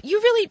standing up.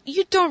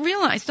 You don't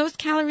realize those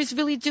calories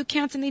really do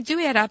count, and they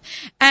do add up.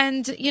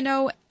 And,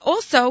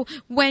 also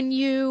when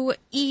you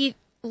eat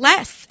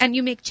less and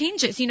you make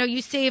changes,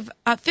 you save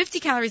 50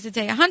 calories a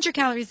day, 100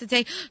 calories a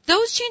day.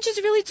 Those changes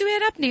really do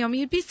add up, Naomi.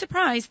 You'd be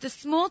surprised. The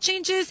small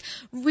changes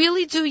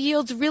really do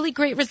yield really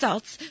great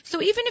results.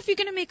 So even if you're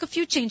going to make a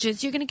few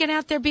changes, you're going to get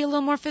out there, be a little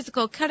more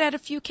physical, cut out a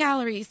few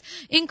calories,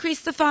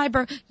 increase the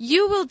fiber,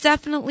 you will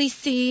definitely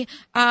see,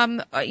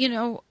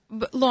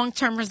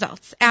 long-term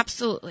results.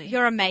 Absolutely.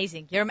 You're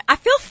amazing. I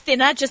feel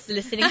thinner just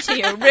listening to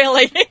you,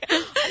 really.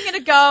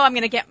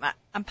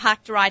 I'm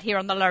parked right here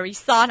on the Lower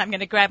East Side. I'm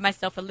going to grab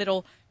myself a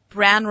little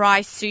brown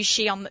rice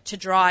sushi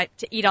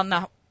to eat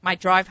on my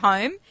drive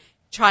home.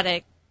 Try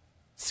to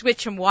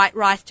switch from white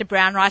rice to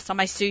brown rice on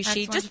my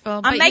sushi.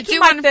 I'm making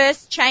my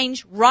first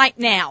change right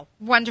now.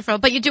 Wonderful.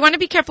 But you do want to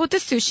be careful with the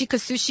sushi,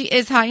 because sushi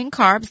is high in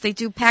carbs. They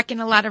do pack in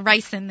a lot of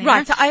rice in there.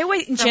 Right. So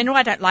in general,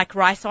 I don't like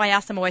rice, so I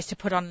ask them always to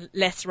put on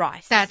less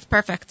rice. That's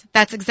perfect.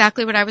 That's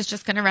exactly what I was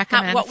just going to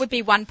recommend. What would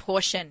be one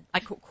portion?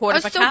 Like a quarter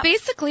of a cup? So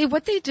basically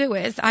what they do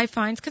is, I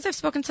find, because I've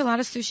spoken to a lot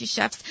of sushi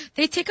chefs,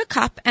 they take a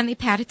cup and they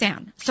pat it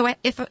down. So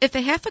if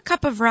a half a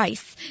cup of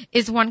rice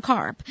is 1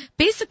 carb,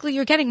 basically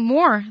you're getting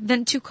more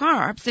than 2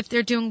 carbs if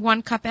they're doing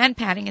 1 cup and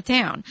patting it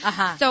down.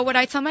 So what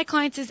I tell my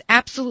clients is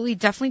absolutely,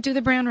 definitely do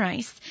the brown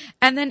rice,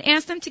 and then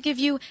ask them to give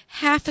you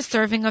half a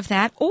serving of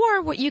that.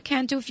 Or what you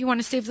can do if you want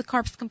to save the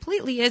carbs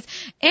completely is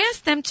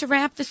ask them to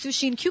wrap the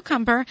sushi in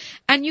cucumber,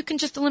 and you can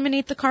just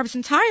eliminate the carbs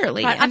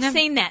entirely. Right, I've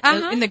seen that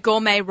in the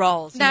gourmet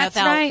rolls. That's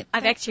right.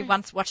 I've actually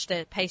once watched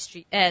a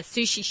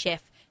sushi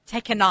chef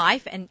take a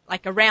knife and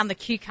around the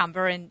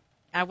cucumber, and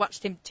I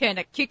watched him turn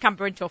a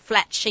cucumber into a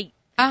flat sheet.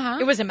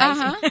 It was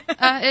amazing.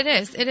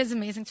 It is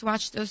amazing to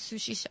watch those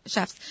sushi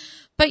chefs.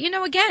 But,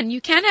 again, you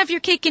can have your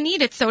cake and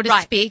eat it, so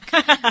to speak.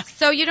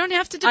 So you don't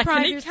have to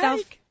deprive yourself.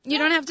 You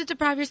don't have to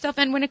deprive yourself.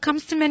 And when it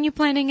comes to menu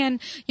planning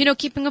and,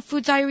 keeping a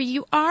food diary,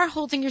 you are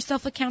holding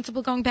yourself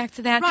accountable, going back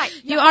to that.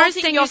 Right. You are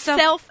saying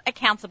yourself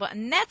accountable.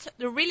 And that's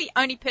the really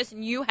only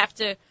person you have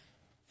to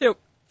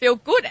feel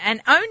good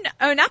and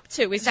own up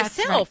to is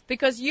yourself,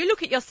 because you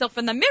look at yourself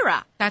in the mirror.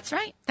 That's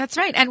right. That's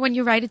right. And when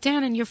you write it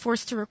down and you're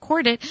forced to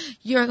record it,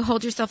 you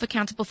hold yourself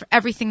accountable for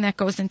everything that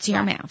goes into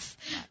your mouth.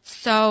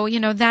 So,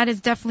 that is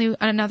definitely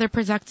another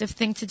productive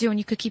thing to do. And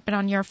you could keep it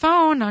on your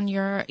phone, on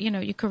your,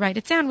 you could write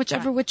it down,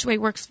 which way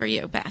works for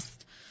you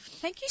best.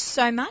 Thank you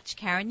so much,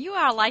 Karen. You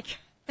are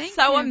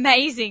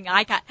amazing.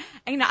 I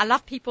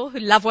love people who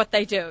love what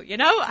they do,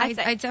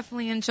 I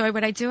definitely enjoy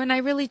what I do, and I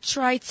really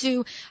try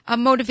to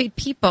motivate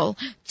people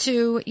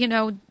to,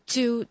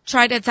 to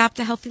try to adopt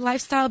a healthy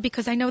lifestyle,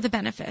 because I know the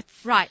benefits.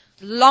 Right.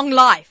 Long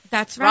life.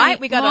 That's right.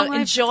 We got to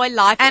enjoy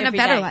life and every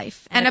a better day.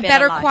 Life and a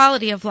better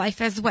quality of life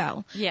as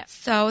well. Yeah.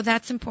 So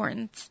that's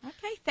important.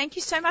 Okay. Thank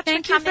you so much.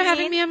 Thank you for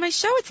having me on my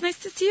show. It's nice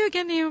to see you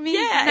again, Naomi.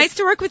 Yeah. Nice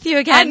to work with you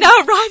again. I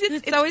know, right?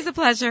 It's always a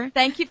pleasure.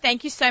 Thank you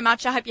so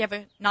much. I hope you have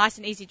a nice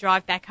and easy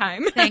drive back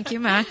home. Thank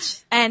you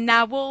much. And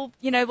we'll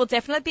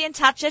definitely be in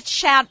touch.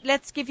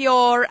 Let's give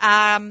your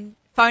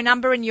phone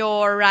number and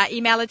your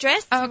email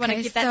address. Okay, you want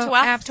to give that to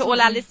us, to all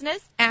our listeners?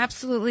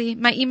 Absolutely.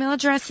 My email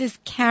address is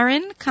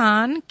Karen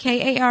Kahn,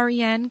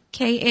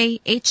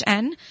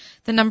 KarenKahn,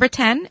 the number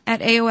 10 at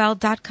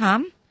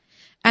AOL.com.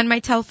 And my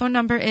telephone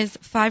number is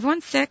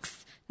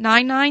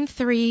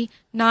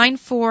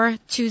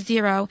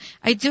 516-993-9420.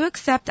 I do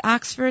accept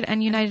Oxford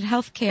and United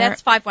Healthcare.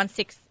 That's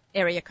 516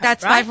 area code,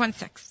 That's right?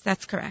 516.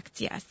 That's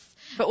correct, yes.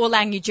 For all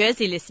our New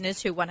Jersey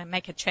listeners who want to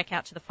make a trek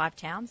out to the 5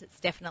 towns, it's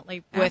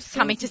definitely worth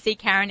coming to see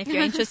Karen if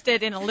you're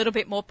interested in a little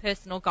bit more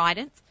personal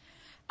guidance.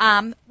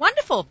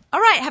 Wonderful. All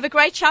right. Have a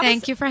great Shabbos.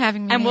 Thank you for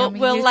having me. And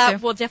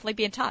we'll definitely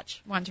be in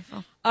touch.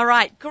 Wonderful. All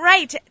right.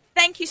 Great.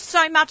 Thank you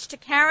so much to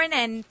Karen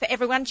and for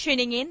everyone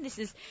tuning in. This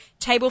is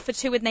Table for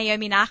Two with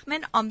Naomi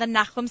Nachman on the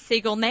Nachum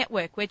Segal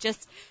Network. We're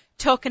just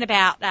talking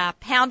about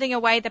pounding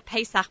away the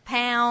Pesach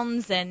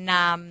pounds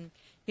and,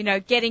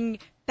 getting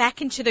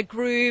back into the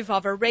groove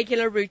of a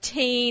regular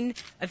routine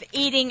of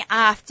eating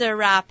after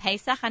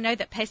Pesach. I know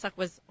that Pesach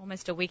was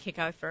almost a week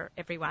ago for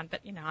everyone,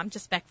 but, I'm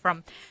just back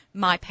from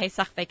my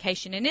Pesach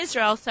vacation in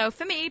Israel. So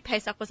for me,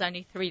 Pesach was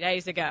only 3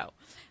 days ago.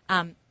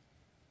 So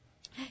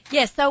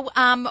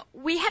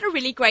we had a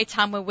really great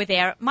time when we were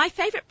there. My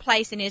favorite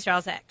place in Israel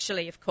is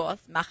actually, of course,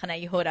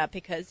 Machane Yehuda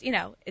because,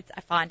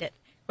 I find it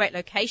great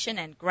location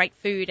and great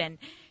food and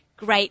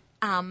great,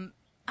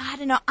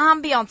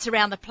 ambience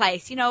around the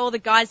place. All the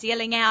guys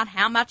yelling out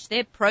how much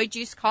their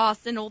produce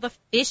costs and all the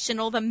fish and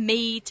all the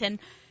meat and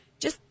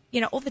just,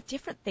 all the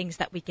different things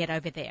that we get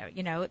over there.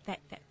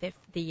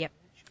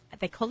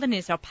 They call it in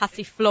Israel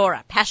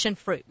passiflora, passion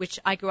fruit, which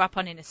I grew up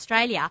on in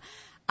Australia.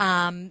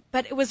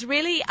 But it was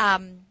really,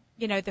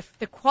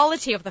 the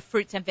quality of the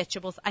fruits and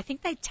vegetables, I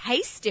think they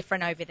taste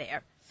different over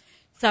there.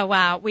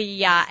 So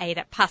we ate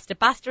at Pasta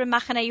Buster in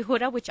Machane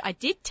Yehuda, which I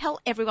did tell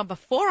everyone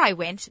before I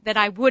went that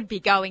I would be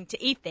going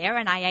to eat there,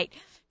 and I ate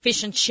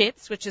fish and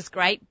chips, which is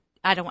great.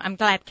 I'm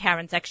glad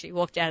Karen's actually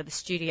walked out of the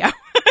studio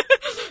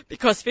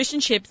because fish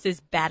and chips is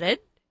battered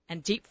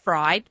and deep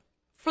fried.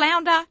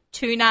 Flounder,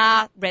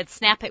 tuna, red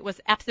snapper. It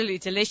was absolutely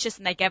delicious,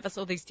 and they gave us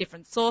all these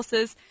different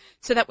sauces.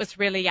 So that was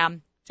really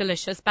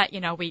delicious. But,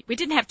 we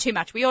didn't have too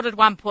much. We ordered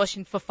one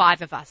portion for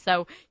 5 of us.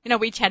 So,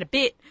 we each had a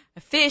bit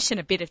of fish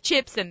and a bit of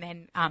chips, and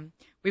then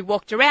we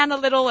walked around a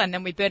little, and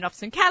then we burned off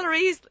some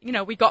calories.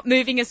 We got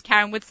moving, as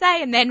Karen would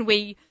say, and then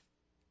we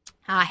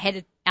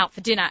headed out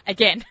for dinner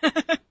again.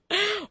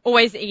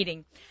 Always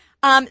eating.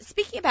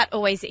 Speaking about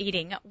always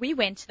eating, we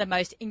went to the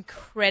most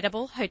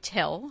incredible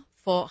hotel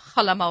for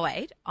Chol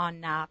HaMoed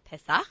on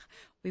Pesach.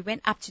 We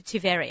went up to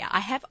Tiberia.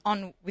 I have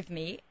on with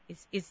me,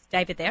 is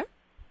David there?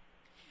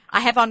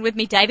 I have on with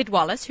me David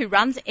Wallace, who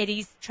runs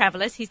Eddie's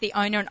Travelers. He's the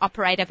owner and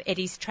operator of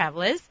Eddie's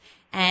Travelers,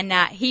 and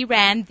he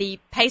ran the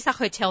Pesach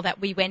hotel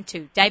that we went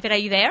to. David, are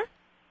you there?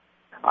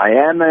 I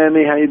am,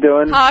 Naomi. How you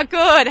doing? Oh,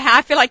 good.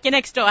 I feel like you're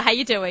next door. How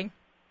you doing?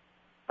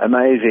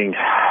 Amazing.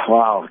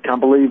 Wow. Can't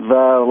believe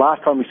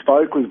last time we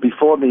spoke was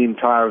before the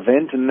entire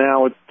event, and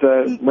now it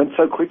went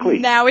so quickly.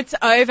 Now it's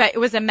over. It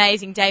was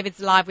amazing.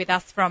 David's live with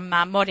us from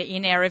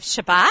Modi'in Erev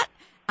Shabbat.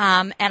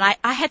 And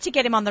I had to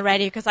get him on the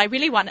radio because I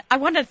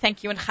wanted to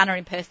thank you and Hannah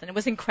in person. It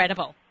was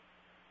incredible.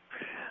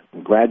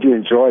 I'm glad you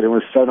enjoyed it. It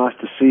was so nice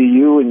to see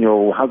you and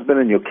your husband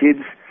and your kids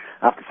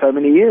after so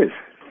many years.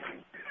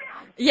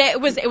 Yeah,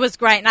 it was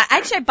great. And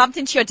I bumped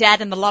into your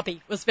dad in the lobby.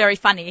 It was very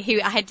funny.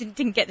 I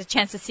didn't get the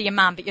chance to see your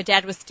mum, but your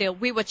dad was still,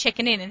 we were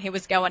checking in and he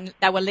was going,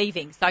 they were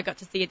leaving. So I got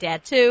to see your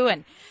dad too.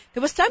 And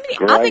there were so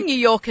many other New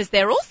Yorkers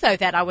there also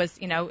that I was,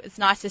 it's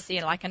nice to see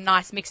like a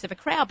nice mix of a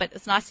crowd, but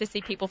it's nice to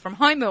see people from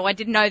home who I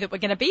didn't know that were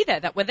going to be there,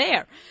 that were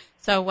there.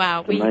 So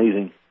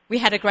amazing. We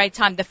had a great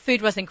time. The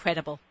food was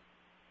incredible.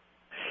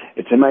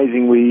 It's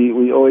amazing.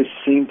 We always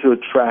seem to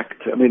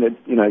attract,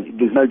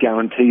 there's no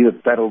guarantee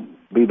that that'll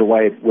be the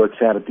way it works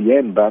out at the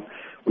end, but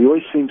we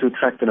always seem to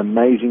attract an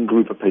amazing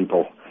group of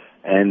people.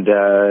 And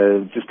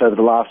just over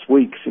the last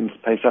week, since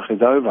Pesach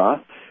is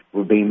over,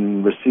 we've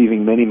been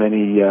receiving many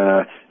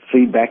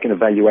feedback and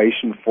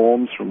evaluation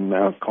forms from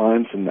our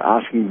clients and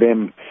asking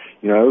them,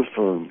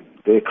 for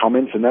their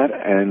comments and that.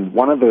 And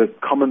one of the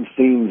common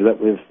themes that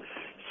we've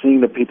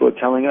seen that people are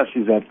telling us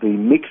is that the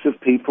mix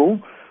of people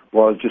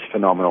was just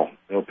phenomenal.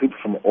 There were people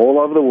from all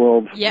over the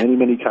world, yep.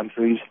 many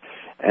countries.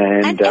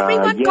 And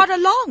everyone got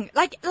along.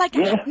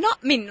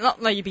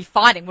 Not like you'd be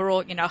fighting, we're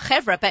all,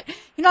 chevra, but,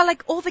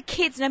 like all the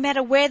kids, no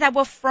matter where they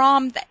were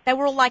from, they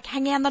were all like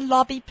hanging out in the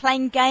lobby,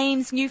 playing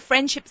games, new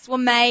friendships were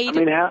made.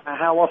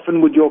 How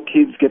often would your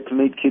kids get to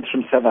meet kids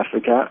from South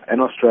Africa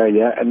and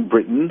Australia and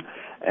Britain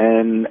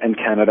and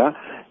Canada?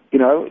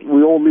 We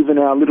all live in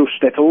our little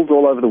shtetls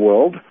all over the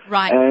world.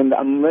 Right. And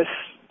unless,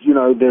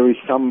 there is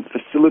some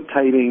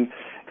facilitating,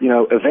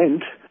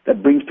 event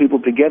that brings people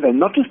together,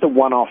 not just a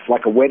one-off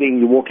like a wedding,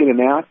 you walk in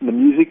and out and the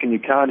music and you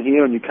can't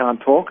hear and you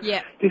can't talk.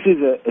 Yeah. This is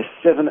a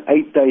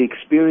 7-8 day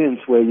experience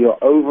where you're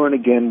over and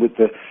again with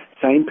the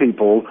same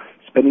people,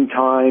 spending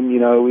time,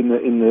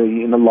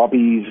 in the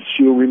lobbies,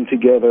 shiurim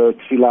together,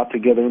 tefillah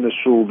together in the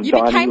shul, the you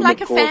dining became room,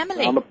 like a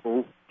family. On the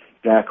pool.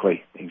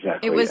 Exactly.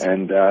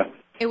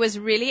 It was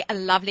really a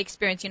lovely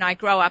experience. I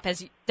grew up,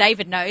 as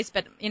David knows,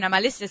 but, my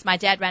listeners, my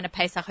dad ran a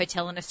Pesach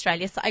hotel in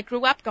Australia, so I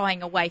grew up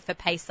going away for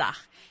Pesach.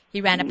 He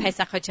ran a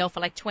Pesach hotel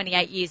for like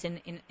 28 years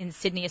in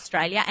Sydney,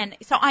 Australia, and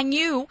so I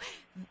knew,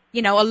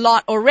 a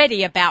lot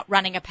already about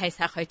running a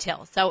Pesach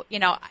hotel. So,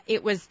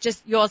 it was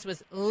just, yours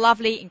was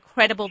lovely,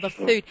 incredible, the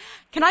food.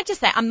 Can I just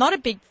say, I'm not a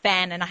big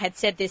fan, and I had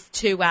said this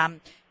to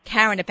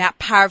Karen about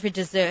parva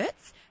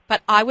desserts,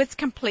 but I was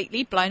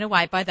completely blown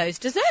away by those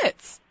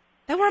desserts.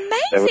 They were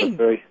amazing.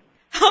 They were very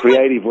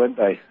creative, weren't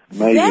they?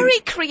 Amazing. Very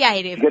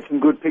creative. Did you get some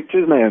good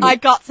pictures, Naomi? I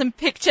got some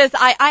pictures.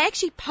 I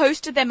actually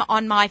posted them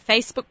on my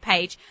Facebook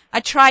page.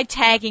 I tried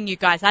tagging you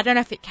guys. I don't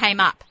know if it came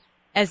up.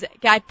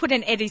 I put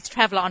in Eddie's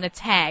Traveler on a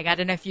tag. I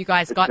don't know if you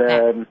guys got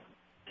that.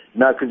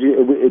 No, because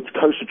it's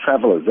Kosher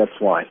Travelers, that's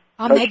why.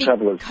 Oh, maybe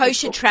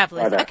Kosher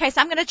Travelers. Okay, so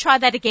I'm going to try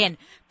that again.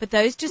 But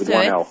those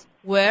desserts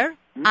were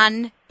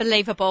unbelievable.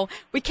 unbelievable.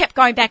 We kept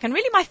going back, and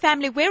really my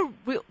family, we're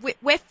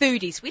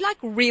foodies. We like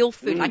real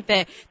food, like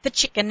the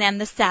chicken and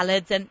the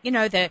salads and, you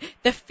know, the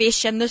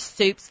fish and the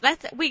soups.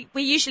 We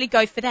usually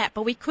go for that,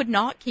 but we could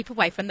not keep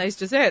away from those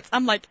desserts.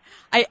 I'm like,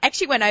 I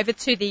actually went over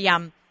to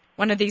the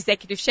one of the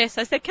executive chefs.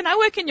 I said, can I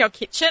work in your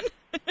kitchen?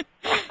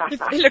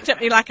 He looked at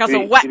me like I was a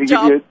whack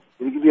job. Did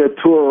he give you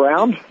a tour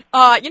around?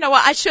 Oh, you know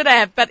what? I should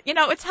have, but you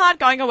know, it's hard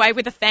going away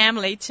with a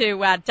family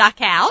to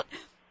duck out.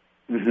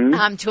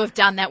 To have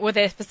done that. We're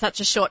there for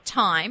such a short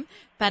time,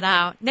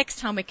 but next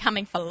time we're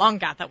coming for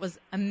longer. That was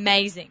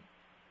amazing.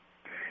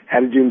 How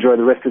did you enjoy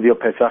the rest of your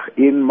Pesach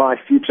in my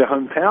future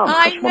hometown?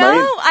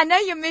 I know.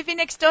 You're moving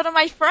next door to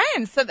my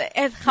friends. So the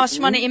Chosh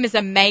Monaim is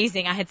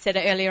amazing. I had said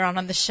it earlier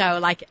on the show.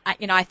 Like,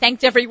 I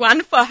thanked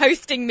everyone for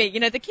hosting me. You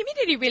know, the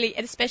community really,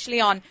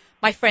 especially on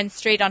my friend's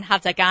street on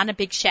Hadagan, a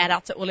big shout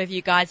out to all of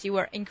you guys. You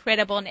were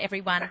incredible, and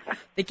everyone,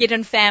 the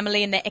Giddon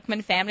family and the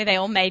Ekman family, they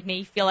all made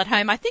me feel at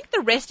home. I think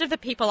the rest of the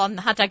people on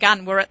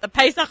Hadagan were at the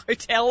Pesach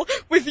Hotel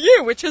with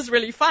you, which was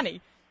really funny.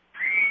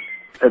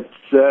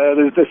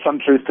 There's some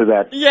truth to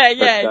that.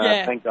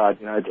 Yeah. Thank God.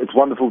 You know, it's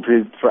wonderful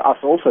for us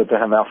also to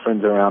have our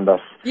friends around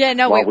us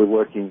while we're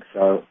working.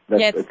 So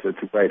it's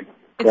a great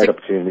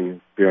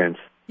opportunity, experience.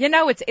 You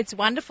know, it's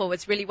wonderful.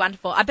 It's really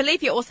wonderful. I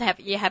believe you also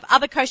have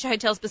other kosher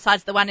hotels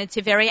besides the one in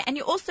Tiveria, and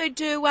you also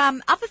do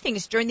other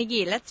things during the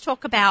year. Let's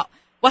talk about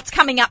what's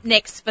coming up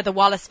next for the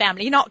Wallace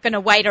family. You're not going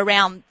to wait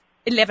around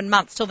 11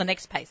 months till the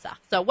next Pesach.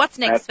 So what's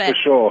next for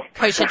sure.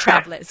 kosher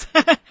travelers?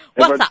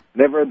 What's up?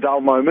 Never a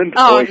dull moment.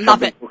 Oh, always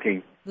love it.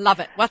 Cooking. Love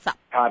it. What's up?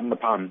 Pardon the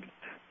pun.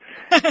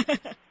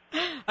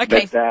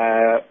 Okay. But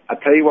I'll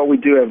tell you what we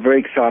do have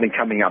very exciting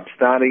coming up.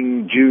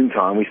 Starting June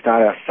time, we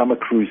start our summer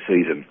cruise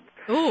season.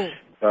 Ooh.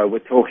 So we're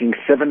talking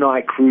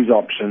 7-night cruise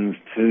options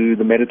to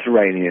the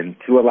Mediterranean,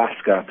 to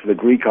Alaska, to the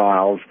Greek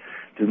Isles,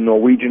 to the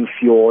Norwegian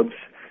fjords,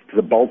 to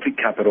the Baltic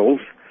capitals.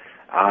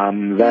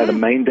 They're the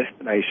main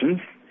destinations.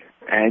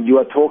 And you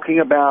are talking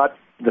about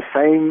the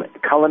same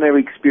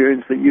culinary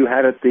experience that you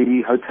had at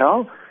the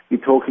hotel. You're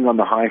talking on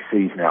the high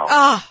seas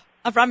now.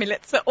 Avrami,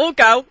 let's all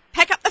go.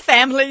 Pack up the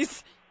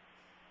families.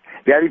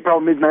 The only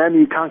problem is, man,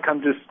 you can't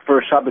come just for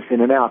a Shabbos in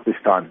and out this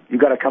time.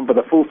 You've got to come for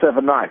the full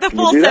 7 nights. The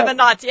full 7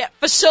 nights, yeah,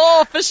 for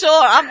sure.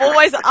 I'm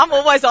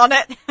always on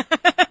it.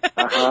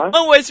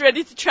 Always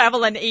ready to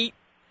travel and eat.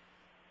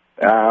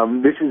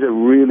 This is a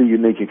really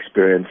unique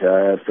experience.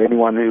 For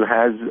anyone who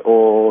has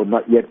or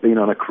not yet been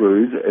on a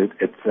cruise,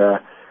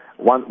 it's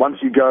once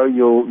you go,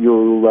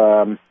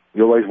 you'll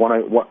always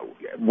want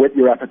to whet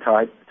your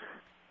appetite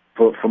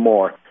for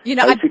more. You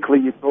know,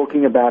 basically, you're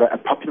talking about a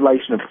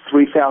population of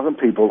 3,000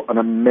 people on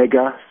a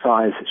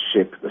mega-sized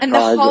ship, the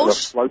size of a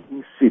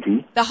floating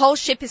city. The whole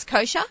ship is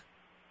kosher?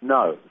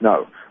 No.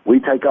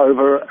 We take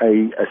over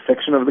a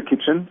section of the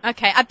kitchen.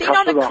 Okay, I've been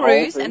on a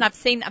cruise and I've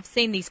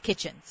seen these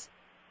kitchens.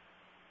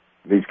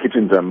 These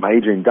kitchens are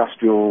major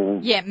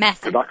industrial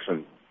massive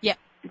production. Yeah.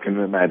 You can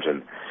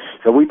imagine.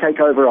 So we take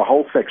over a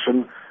whole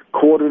section,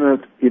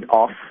 coordinate it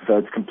off, so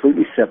it's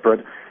completely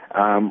separate.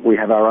 We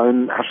have our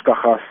own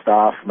hashgacha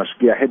staff,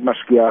 head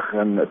mashgiach,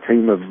 and a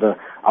team of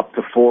up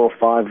to 4 or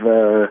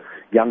 5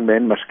 young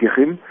men,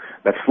 mashgichim,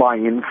 that fly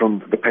in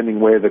from, depending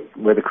where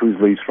the cruise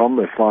leaves from,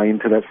 they fly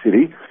into that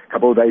city a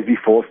couple of days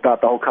before,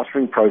 start the whole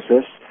custering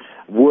process,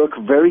 work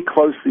very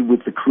closely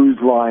with the cruise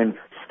line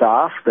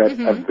staff that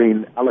have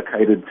been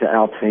allocated to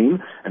our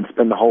team, and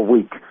spend the whole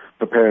week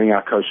preparing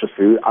our kosher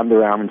food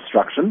under our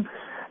instruction.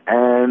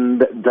 And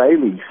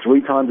daily,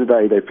 3 times a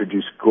day, they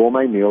produce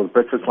gourmet meals,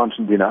 breakfast, lunch,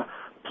 and dinner,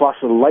 plus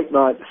a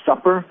late-night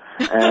supper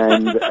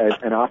and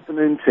an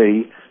afternoon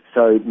tea,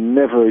 so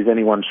never is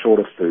anyone short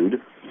of food.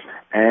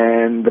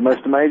 And the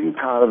most amazing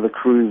part of the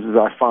cruises,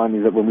 I find,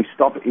 is that when we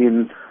stop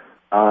in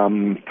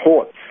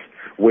ports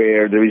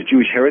where there is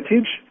Jewish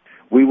heritage,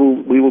 we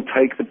will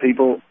take the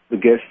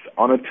guests,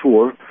 on a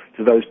tour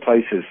to those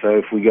places. So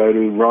if we go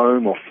to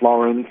Rome or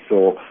Florence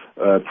or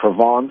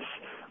Provence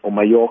or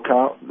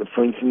Mallorca,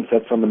 for instance,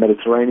 that's on the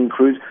Mediterranean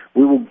cruise,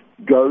 we will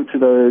go to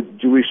the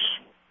Jewish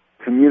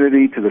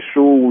community, to the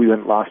shul. We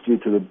went last year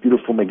to the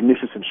beautiful,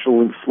 magnificent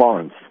shul in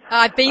Florence.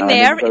 I've been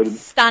there.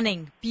 It's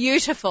stunning.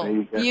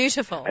 Beautiful.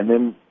 Beautiful.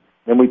 And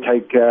then we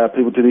take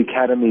people to the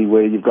academy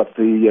where you've got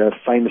the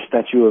famous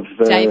statue of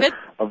David?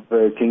 Of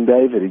King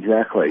David,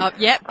 exactly. Oh,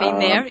 yeah, been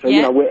there. So,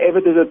 you know, wherever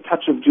there's a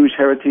touch of Jewish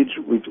heritage,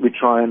 we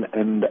try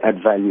and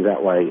add value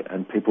that way,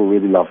 and people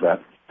really love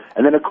that.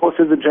 And then, of course,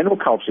 there's the general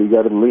culture. You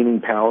go to the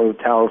Leaning Tower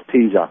of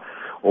Pisa,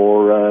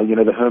 or,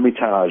 the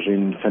Hermitage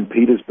in St.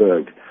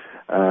 Petersburg,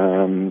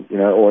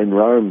 or in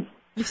Rome.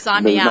 You've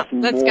signed me up.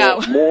 Let's go.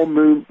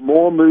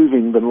 More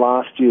moving than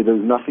last year.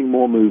 There's nothing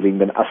more moving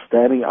than us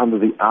standing under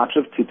the Arch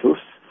of Titus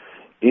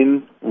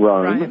in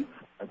Rome.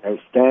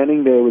 Okay,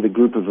 standing there with a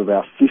group of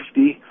about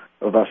 50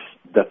 of us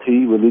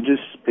Dati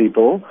religious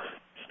people,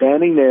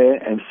 standing there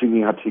and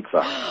singing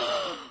Hatikva.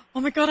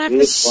 Oh my God, I have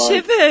the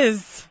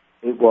shivers.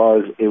 It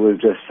was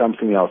just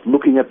something else.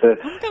 Looking at the...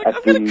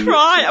 I'm going to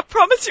cry. I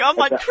promise you, I'm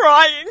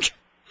crying.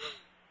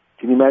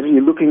 Can you imagine?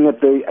 You're looking at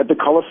the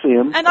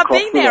Colosseum. And I've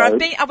been there. The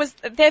road. I was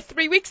there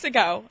 3 weeks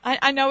ago.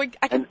 I know.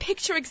 I can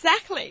picture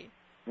exactly.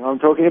 You know what I'm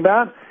talking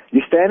about?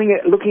 You're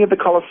looking at the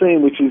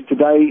Colosseum, which is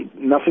today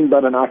nothing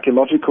but an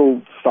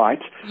archaeological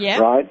site,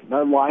 right?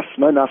 No life,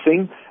 no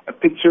nothing. A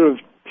picture of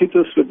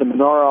Titus with the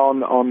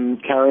menorah on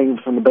carrying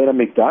from the Beit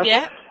HaMikdash.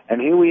 Yeah.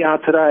 And here we are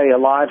today,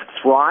 alive,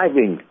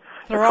 thriving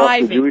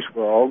across the Jewish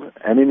world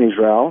and in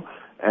Israel,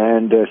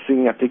 and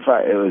singing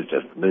Hatikvah. It was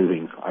just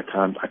moving. I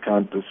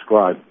can't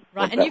describe.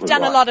 Right, and you've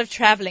done a lot of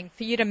travelling.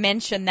 For you to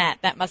mention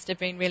that must have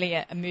been really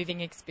a moving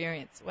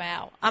experience.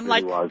 Wow. I'm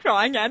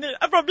crying, Annie.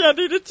 I probably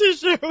need a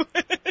tissue.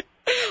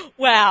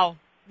 Wow.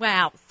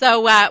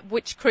 So,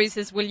 which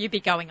cruises will you be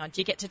going on?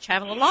 Do you get to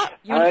travel a lot?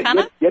 You and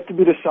Hannah? Yet to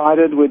be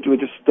decided. We're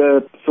just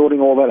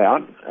sorting all that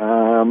out.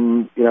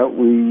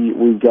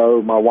 We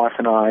go, my wife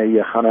and I,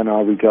 Hannah and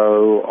I, we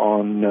go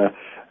on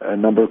a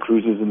number of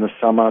cruises in the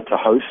summer to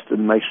host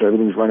and make sure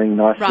everything's running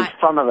nice. Right. It's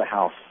front of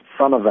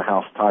the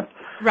house type.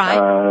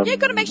 Right. You've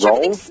got to make sure roles.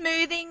 everything's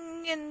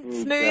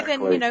smooth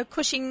and,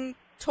 cushing,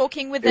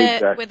 talking with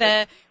Exactly.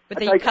 the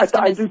I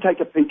customers. do take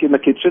a peek in the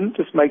kitchen,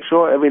 just make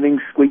sure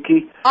everything's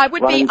squeaky. I'll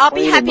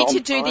be happy to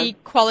clean do and the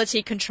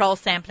quality control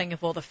sampling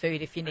of all the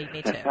food if you need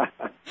me to.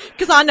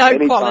 Because I know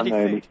Anytime, quality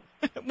Amy.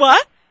 food.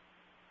 What?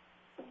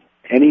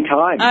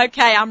 Anytime.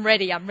 Okay, I'm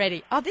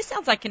ready. Oh, this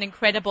sounds like an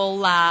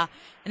incredible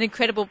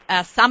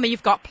summer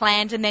you've got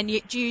planned. And then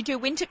do you do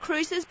winter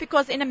cruises?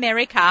 Because in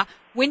America,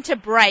 winter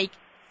break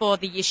for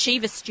the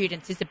yeshiva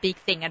students is a big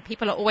thing, and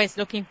people are always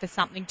looking for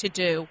something to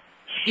do.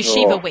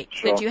 Yeshiva week.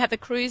 Sure. So do you have a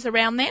cruise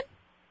around then?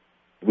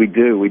 We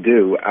do. We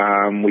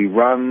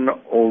run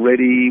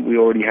already. We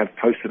already have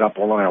posted up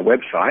on our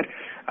website.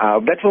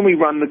 That's when we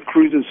run the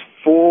cruises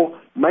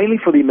mainly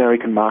for the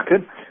American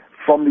market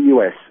from the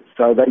US.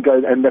 So they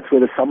go, and that's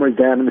where the summer is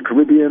down in the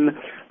Caribbean,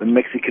 the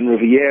Mexican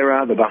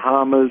Riviera, the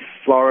Bahamas,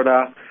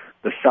 Florida,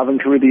 the Southern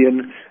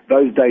Caribbean.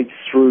 Those dates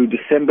through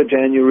December,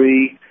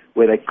 January,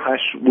 where they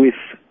clash with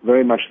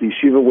very much the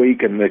Yeshiva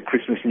week and the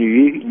Christmas New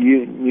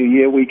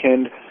Year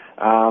weekend.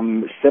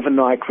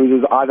 7-night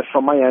cruises either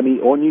from Miami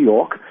or New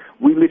York.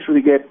 We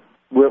literally get,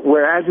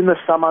 whereas in the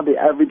summer the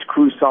average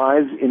cruise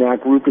size in our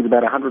group is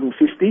about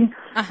 150,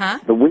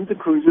 the winter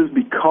cruises,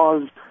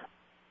 because...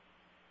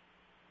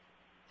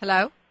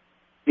 Hello?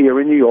 Here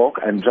in New York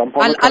and jump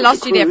on I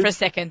lost you there for a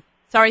second.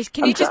 Sorry,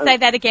 can you just say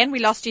that again? We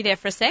lost you there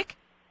for a sec.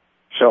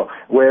 Sure.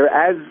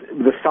 Whereas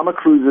the summer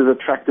cruises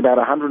attract about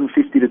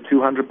 150 to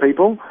 200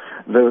 people,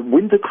 the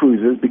winter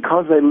cruises,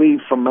 because they leave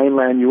from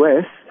mainland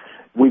US,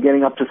 we're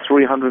getting up to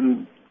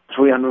 300,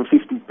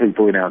 350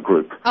 people in our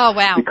group. Oh,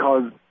 wow.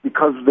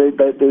 Because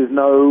there's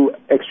no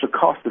extra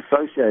cost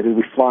associated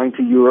with flying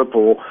to Europe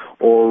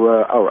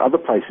or other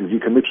places. You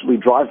can literally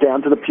drive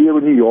down to the pier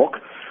in New York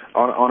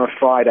on a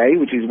Friday,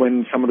 which is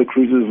when some of the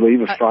cruises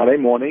leave, a Friday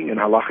morning, and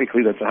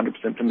halachically that's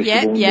 100% permissible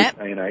in this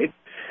day and age.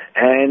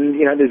 And,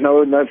 there's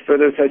no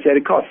further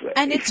associated costs.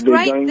 And it's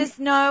great, there's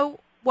no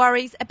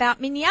worries about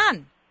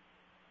minyan.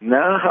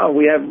 No,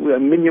 we have a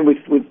minyan with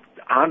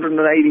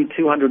 180,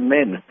 200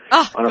 men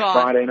on a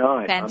Friday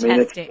night. Fantastic.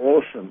 I mean,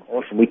 it's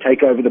awesome. We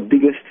take over the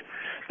biggest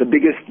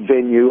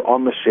venue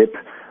on the ship.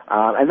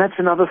 And that's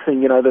another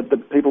thing,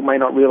 that people may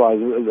not realize,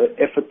 the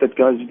effort that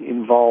goes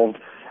involved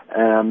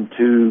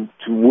to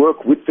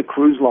work with the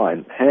cruise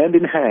line, hand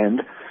in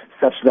hand,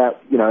 such that,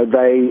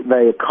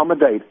 they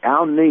accommodate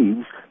our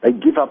needs. They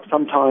give up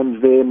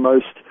sometimes their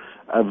most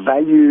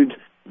valued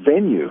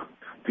venue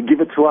to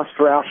give it to us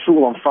for our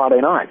shul on Friday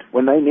night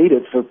when they need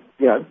it for,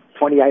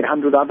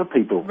 2,800 other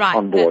people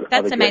on board.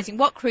 That's amazing.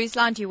 What cruise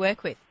line do you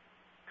work with?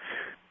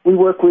 We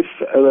work with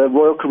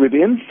Royal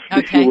Caribbean.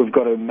 Okay. This year we've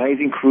got an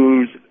amazing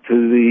cruise to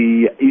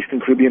the Eastern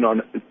Caribbean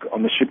on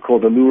the ship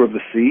called Allure of the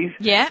Seas.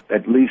 Yeah.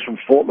 That leaves from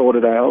Fort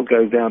Lauderdale,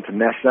 goes down to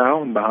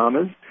Nassau in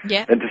Bahamas.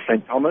 Yeah. Then to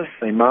St. Thomas,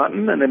 St.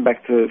 Martin, and then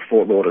back to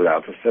Fort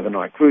Lauderdale. It's a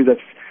 7-night cruise. That's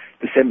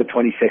December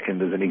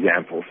 22nd as an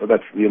example. So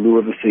that's the Allure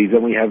of the Seas.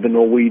 Then we have the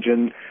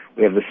Norwegian,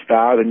 we have the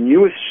Star. The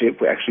newest ship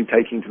we're actually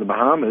taking to the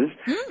Bahamas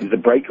is the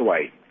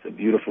Breakaway. It's a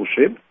beautiful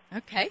ship.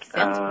 Okay,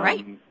 sounds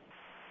great.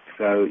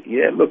 So,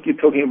 look, you're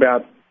talking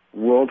about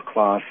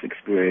world-class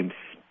experience,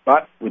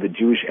 but with a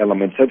Jewish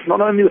element. So it's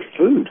not only the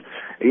food,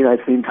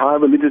 it's the entire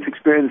religious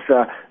experience.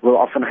 We'll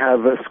often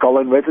have a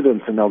scholar in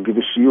residence, and they'll give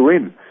a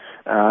shiurim.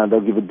 They'll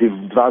give a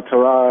Dvar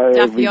Torah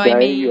every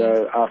day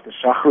after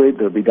Shacharit.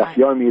 There'll be Daf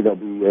Yomi, there'll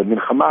be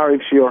Mincha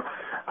Mariv shiur.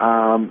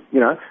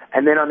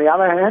 And then on the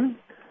other hand,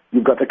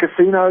 you've got the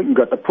casino, you've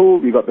got the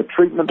pool, you've got the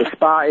treatment, the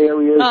spa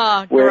areas,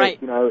 where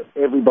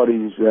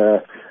everybody's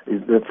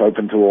that's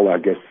open to all our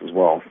guests as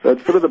well. So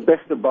it's sort of the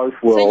best of both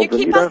worlds, and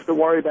you don't have to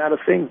worry about a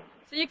thing.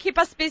 So you keep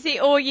us busy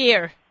all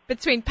year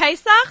between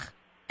Pesach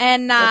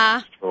and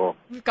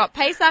we've got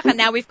Pesach, and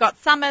now we've got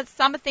summer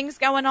things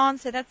going on.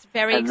 So that's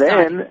very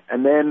exciting.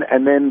 And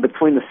then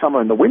between the summer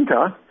and the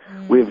winter,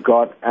 we've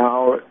got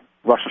our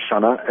Rosh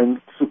Hashanah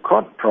and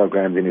Sukkot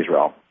programs in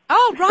Israel.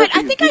 Oh, right.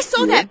 I think I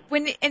saw that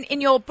when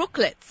in your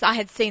booklets. I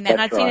had seen that,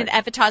 and I'd seen it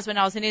advertised when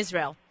I was in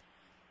Israel.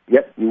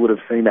 Yep, you would have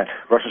seen that.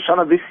 Rosh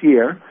Hashanah this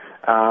year,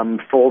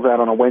 falls out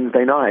on a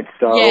Wednesday night.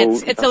 So yeah,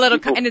 it's a little,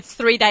 and it's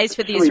 3 days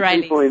for the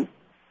Israelis.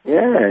 And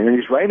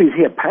the Israelis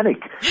here panic.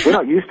 We're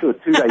not used to a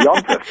 2-day Yom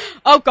Tov.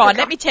 Oh God,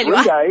 let me tell you.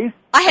 3 days.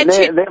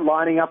 They're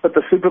lining up at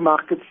the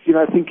supermarkets,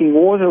 thinking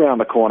war's around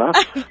the corner,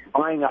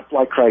 buying up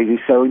like crazy.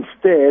 So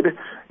instead,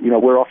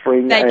 we're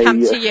offering they a come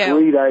to you.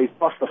 3 days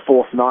plus the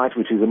fourth night,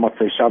 which is a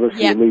Motzei Shabbos, so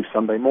you leave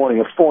Sunday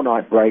morning, a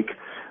 4-night break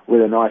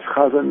with a nice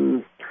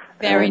chazan.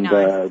 Very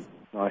nice.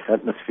 Nice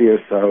atmosphere,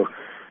 so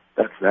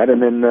that's that.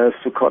 And then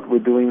Sukkot we're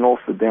doing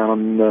also down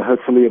on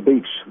Herzliya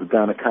Beach,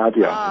 down at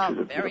Kardia, which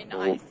is a very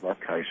beautiful nice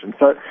location.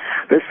 So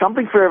there's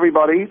something for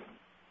everybody.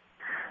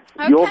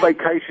 Okay. Your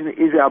vacation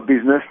is our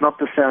business, not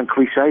to sound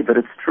cliche, but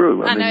it's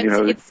true.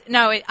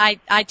 I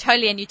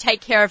totally, and you take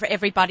care of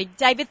everybody.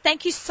 David,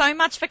 thank you so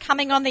much for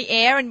coming on the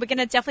air, and we're going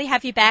to definitely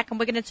have you back, and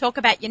we're going to talk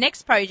about your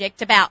next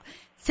project about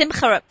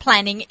Simcha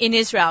planning in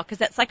Israel, because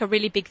that's like a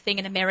really big thing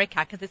in America,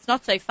 because it's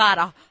not so far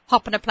to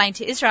hop on a plane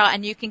to Israel,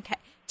 and you can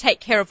take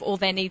care of all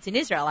their needs in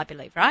Israel, I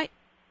believe, right?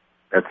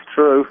 That's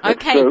true.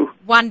 Okay,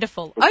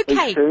 wonderful. We'll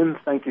okay. Soon.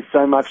 Thank you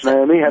so much,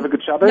 Naomi. Have a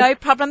good Shabbos. No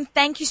problem.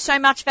 Thank you so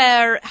much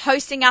for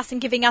hosting us and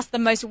giving us the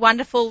most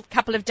wonderful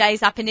couple of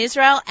days up in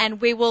Israel,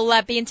 and we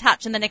will be in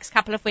touch in the next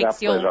couple of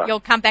weeks. You'll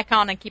come back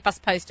on and keep us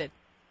posted.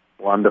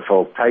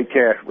 Wonderful. Take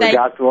care.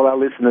 Regards to all our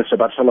listeners.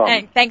 Shabbat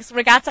Shalom. Thanks.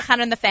 Regards to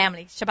Hannah and the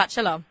family. Shabbat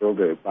Shalom. Will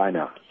do. Bye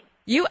now.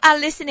 You are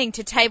listening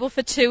to Table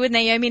for Two with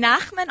Naomi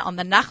Nachman on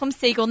the Nachum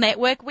Siegel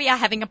Network. We are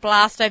having a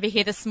blast over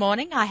here this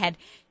morning. I had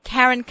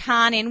Karen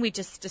Kahn in. We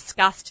just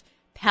discussed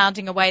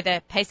pounding away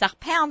the Pesach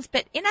pounds,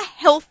 but in a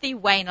healthy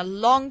way, in a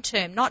long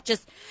term, not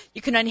just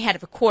you can only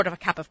have a quarter of a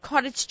cup of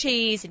cottage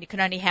cheese and you can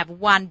only have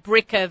 1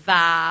 brick of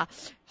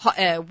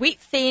wheat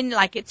thin.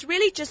 Like, it's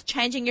really just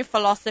changing your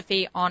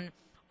philosophy on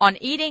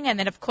eating. And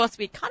then, of course,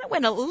 we kind of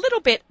went a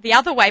little bit the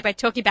other way by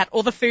talking about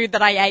all the food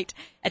that I ate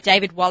at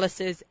David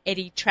Wallace's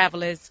Eddie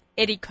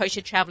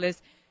Kosher Travelers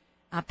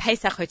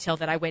Pesach Hotel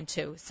that I went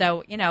to.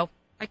 So,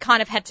 I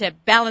kind of had to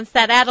balance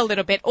that out a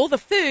little bit, all the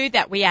food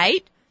that we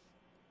ate.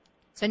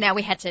 So now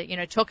we had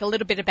to, talk a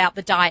little bit about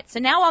the diet. So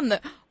now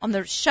on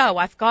the show,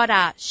 I've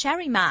got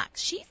Sherry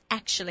Marks. She's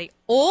actually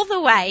all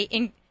the way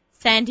in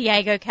San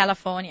Diego,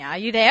 California. Are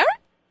you there?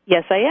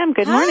 Yes, I am.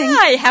 Good morning.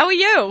 Hi, how are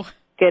you?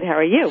 Good, how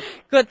are you?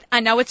 Good.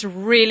 I know it's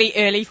really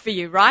early for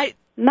you, right?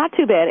 Not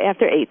too bad,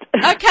 after 8.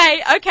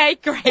 Okay,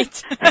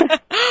 great.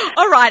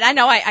 All right, I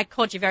know I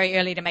called you very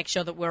early to make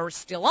sure that we're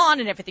still on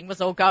and everything was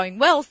all going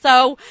well.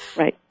 So,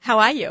 right. How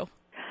are you?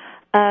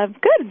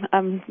 Good.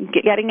 I'm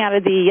getting out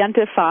of the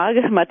Yontif fog,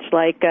 much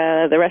like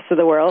the rest of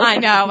the world. I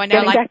know.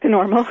 Getting back to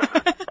normal.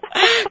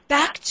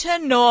 Back to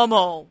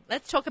normal.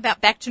 Let's talk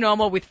about back to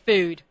normal with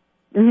food.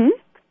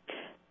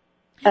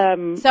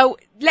 Mm-hmm. So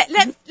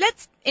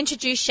let's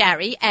introduce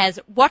Sherry as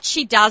what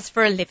she does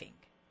for a living,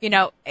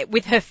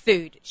 with her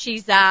food.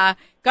 She's got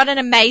an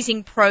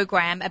amazing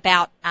program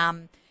about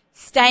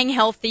staying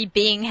healthy,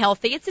 being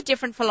healthy. It's a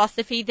different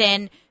philosophy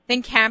than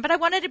Karen, but I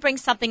wanted to bring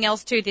something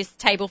else to this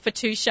Table for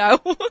Two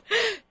show,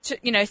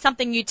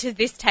 something new to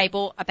this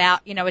table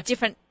about, a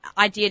different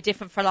idea,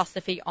 different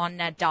philosophy on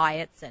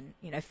diets and,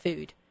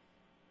 food.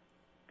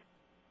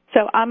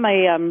 So I'm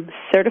a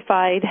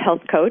certified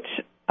health coach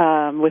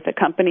with a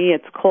company.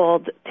 It's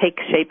called Take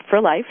Shape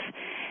for Life,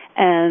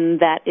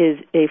 and that is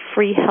a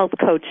free health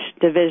coach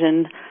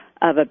division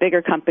of a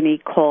bigger company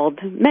called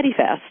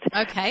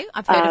Medifast. Okay,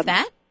 I've heard of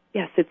that.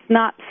 Yes, it's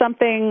not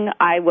something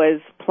I was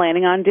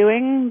planning on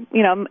doing,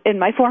 in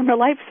my former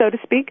life, so to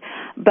speak.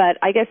 But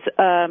I guess,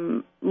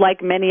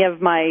 like many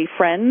of my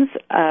friends,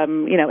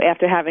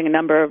 after having a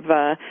number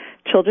of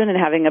children and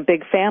having a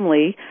big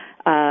family,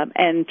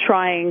 and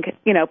trying,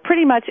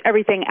 pretty much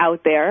everything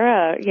out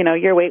there,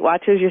 your Weight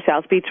Watchers, your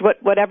South Beach,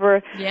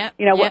 whatever,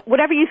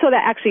 whatever you saw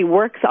that actually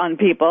works on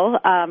people,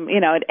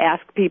 I'd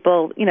ask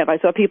people, if I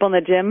saw people in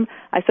the gym,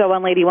 I saw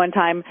one lady one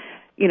time,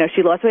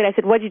 she lost weight. I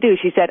said, what'd you do?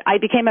 She said, I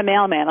became a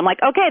mailman. I'm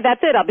like, okay,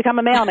 that's it. I'll become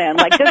a mailman.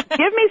 Like, just give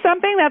me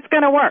something that's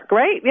going to work,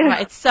 right?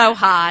 Right? It's so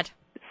hard.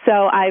 So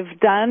I've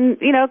done,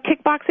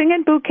 kickboxing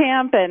and boot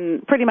camp,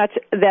 and pretty much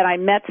that I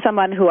met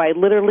someone who I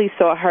literally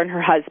saw her and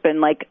her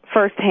husband, like,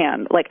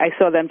 firsthand. Like, I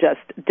saw them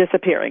just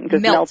disappearing,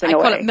 just melting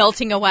away. I call it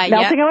melting away,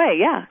 Melting away,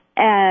 yeah.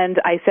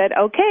 And I said,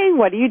 okay,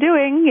 what are you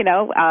doing?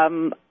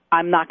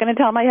 I'm not going to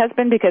tell my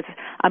husband because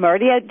I'm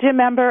already a gym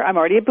member. I'm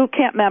already a boot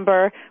camp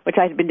member, which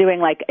I've been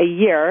doing like a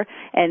year.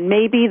 And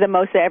maybe the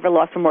most I ever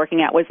lost from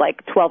working out was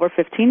like 12 or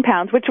 15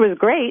 pounds, which was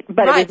great.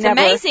 But right, it was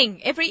never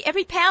amazing.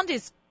 Every pound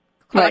is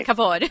quite a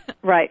kavod.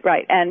 Right.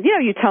 And,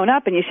 you tone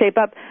up and you shape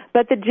up.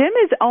 But the gym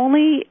is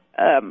only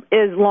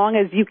as long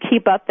as you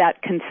keep up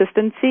that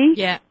consistency.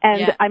 Yeah.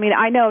 And, I mean,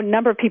 I know a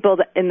number of people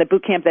in the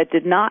boot camp that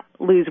did not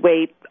lose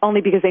weight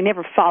only because they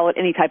never followed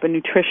any type of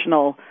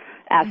nutritional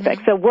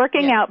aspect. So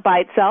working out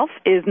by itself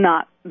is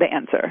not the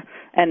answer.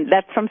 And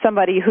that's from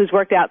somebody who's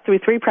worked out through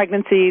 3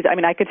 pregnancies. I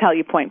mean, I could tell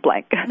you point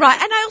blank.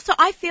 Right. And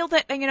I feel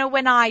that,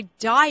 when I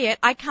diet,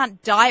 I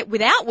can't diet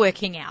without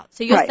working out.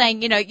 So you're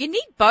saying, you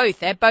need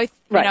both. They're both,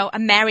 a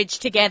marriage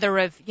together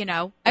of,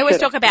 I always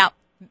talk about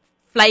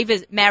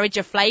marriage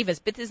of flavors,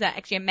 but this is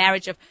actually a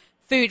marriage of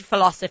food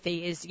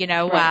philosophy is,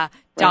 Right.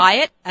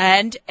 diet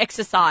and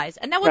exercise.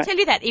 And they will Right. tell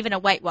you that even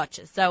at Weight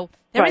Watchers. So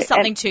there is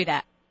something to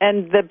that.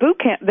 And the boot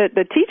camp,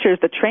 the teachers,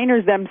 the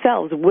trainers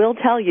themselves will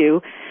tell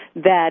you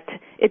that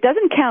it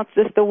doesn't count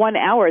just the 1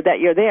 hour that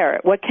you're there.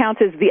 What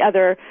counts is the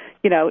other,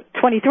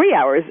 23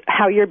 hours,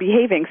 how you're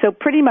behaving. So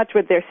pretty much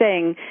what they're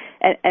saying,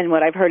 and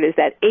what I've heard is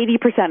that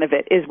 80% of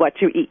it is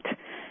what you eat.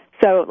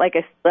 So,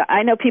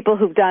 I know people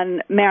who've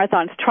done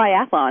marathons,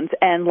 triathlons,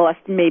 and lost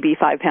maybe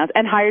 5 pounds,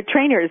 and hired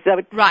trainers.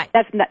 Right.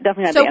 That's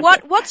definitely not So the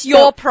answer. what's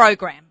your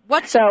program?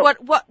 What is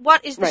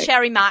the Right.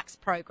 Sherry Marks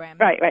program?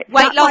 Right. Weight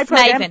Not my Loss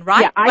program. Maven,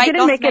 right? Yeah, I Weight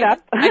didn't Loss make it Maven. up.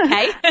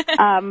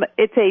 Okay.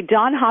 It's a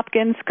Johns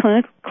Hopkins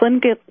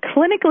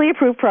clinically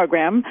approved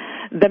program.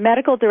 The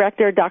medical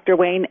director, Dr.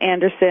 Wayne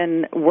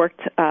Anderson,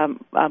 worked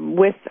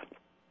with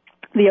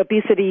the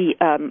obesity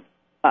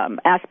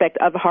aspect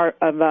of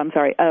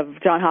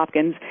Johns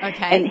Hopkins.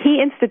 Okay. And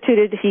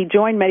he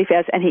joined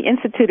Medifast, and he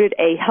instituted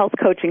a health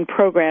coaching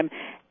program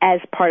as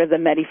part of the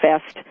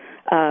Medifast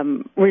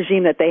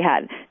regime that they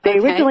had. They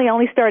originally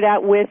only started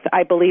out with,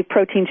 I believe,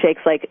 protein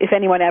shakes. Like, if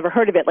anyone ever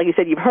heard of it, like you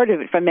said, you've heard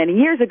of it from many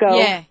years ago.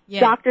 Yeah.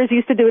 Doctors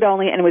used to do it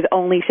only, and it was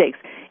only shakes.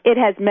 It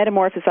has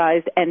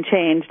metamorphosized and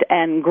changed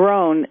and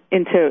grown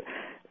into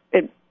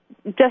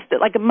just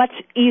like a much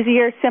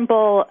easier,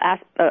 simple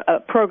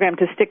program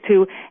to stick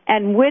to,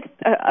 and with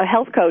a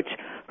health coach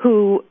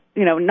who,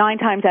 9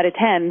 times out of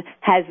 10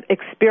 has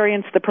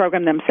experienced the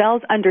program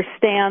themselves,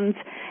 understands,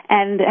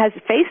 and has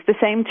faced the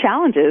same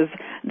challenges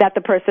that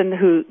the person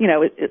who,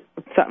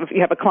 if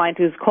you have a client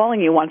who's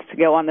calling you wants to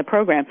go on the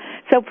program.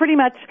 So pretty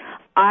much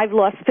I've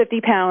lost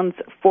 50 pounds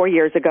 4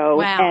 years ago.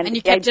 Wow. And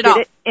you kept I it off.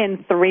 did it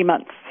in 3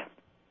 months.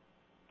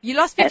 You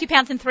lost 50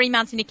 pounds in 3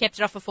 months and you kept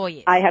it off for 4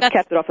 years. I have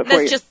kept it off for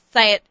 4 years. Let's just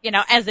say it,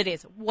 as it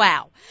is.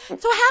 Wow.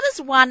 So how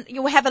does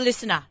you have a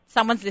listener,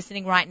 someone's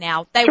listening right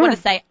now, they Sure. want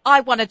to say, I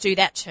want to do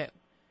that too.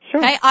 Sure.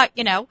 Okay,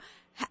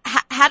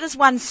 how does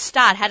one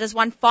start? How does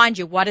one find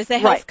you? What is a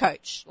health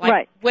coach?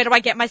 Right. Where do I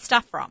get my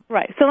stuff from?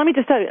 Right. So let me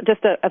just tell you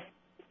just a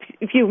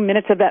few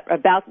minutes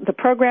about the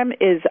program.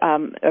 It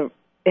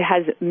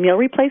has meal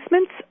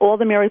replacements. All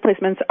the meal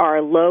replacements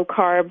are low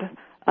carb.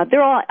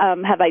 They're all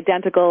have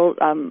identical,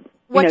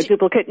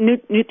 duplicate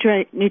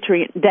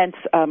nutrient dense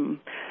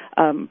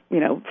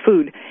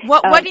food.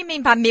 What do you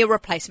mean by meal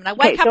replacement? I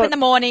wake up in the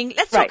morning.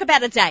 Let's talk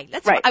about a day.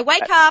 I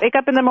wake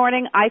up in the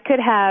morning. I could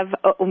have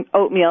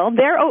oatmeal.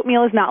 Their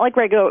oatmeal is not like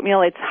regular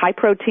oatmeal. It's high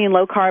protein,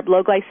 low carb,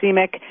 low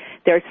glycemic.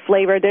 There's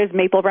flavor. There's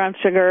maple brown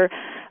sugar,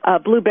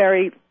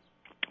 blueberry.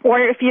 Or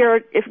if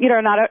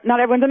not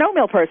everyone's an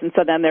oatmeal person,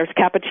 so then there's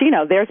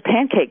cappuccino, there's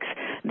pancakes,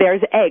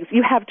 there's eggs.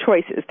 You have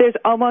choices. There's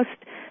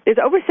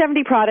over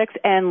 70 products,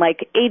 and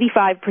like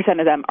 85%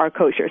 of them are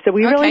kosher. So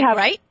we really have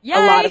a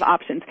lot of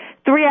options.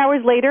 3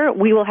 hours later,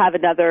 we will have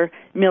another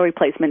meal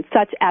replacement,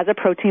 such as a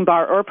protein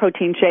bar or a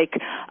protein shake.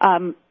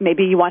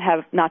 Maybe you want to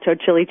have nacho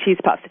chili cheese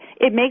puffs.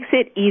 It makes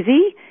it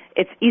easy.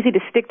 It's easy to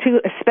stick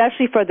to,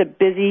 especially for the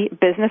busy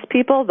business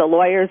people, the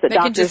lawyers, the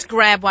doctors. They can just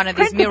grab one of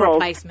these meal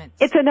replacements.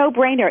 It's a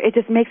no-brainer. It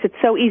just makes it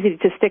so easy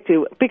to stick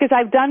to. Because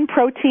I've done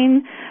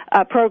protein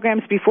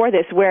programs before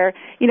this where,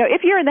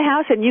 if you're in the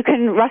house and you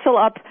can rustle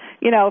up,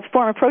 a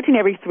form of protein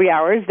every 3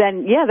 hours,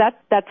 then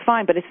that's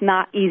fine. But it's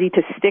not easy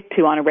to stick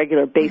to on a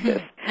regular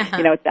basis,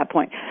 at that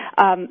point.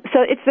 So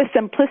it's the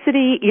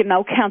simplicity,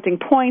 counting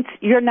points.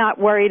 You're not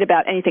worried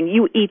about anything.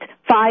 You eat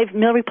 5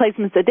 meal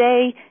replacements a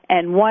day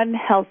and 1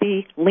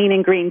 healthy, lean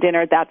and green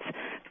dinner. That's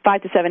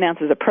 5 to 7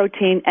 ounces of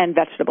protein and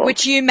vegetables.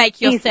 Which you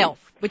make yourself.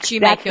 That's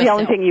the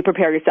only thing you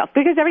prepare yourself,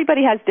 because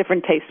everybody has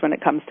different tastes when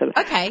it comes to it.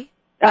 Okay.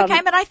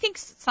 But I think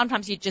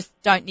sometimes you just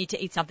don't need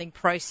to eat something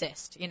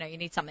processed. You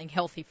need something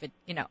healthy for,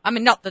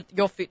 not that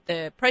your food,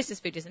 the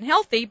processed food isn't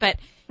healthy, but,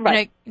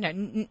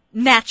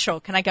 natural.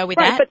 Can I go with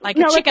that? But like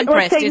a chicken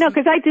breast. No,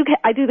 because I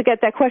do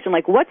get that question.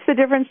 Like, what's the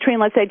difference between,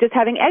 let's say, just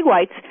having egg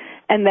whites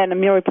and then a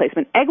meal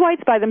replacement? Egg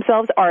whites by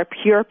themselves are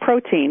pure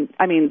protein.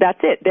 I mean, that's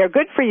it. They're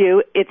good for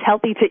you. It's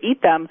healthy to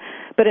eat them.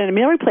 But in a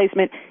meal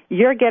replacement,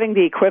 you're getting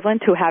the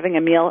equivalent to having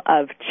a meal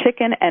of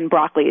chicken and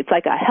broccoli. It's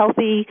like a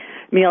healthy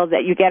meal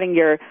that you're getting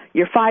your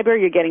fiber,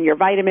 you're getting your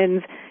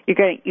vitamins, you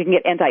can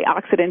get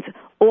antioxidants.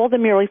 All the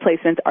meal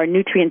replacements are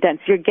nutrient dense.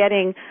 You're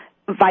getting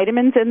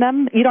vitamins in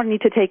them. You don't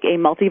need to take a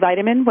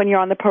multivitamin when you're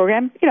on the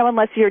program,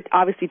 unless you're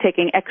obviously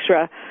taking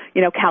extra,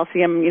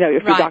 calcium,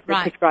 if your doctor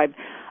prescribed.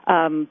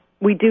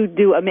 We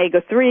do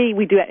omega-3.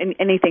 We do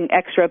anything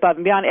extra above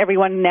and beyond.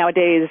 Everyone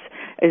nowadays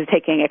is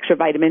taking extra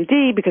vitamin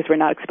D because we're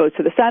not exposed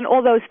to the sun.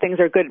 All those things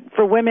are good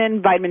for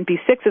women. Vitamin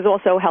B6 is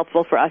also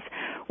helpful for us.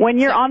 When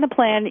you're on the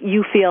plan,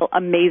 you feel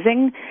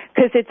amazing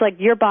because it's like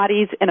your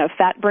body's in a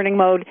fat-burning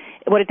mode.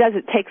 What it does,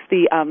 it takes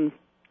the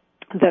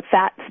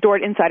fat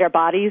stored inside our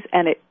bodies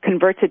and it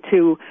converts it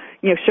to,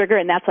 sugar,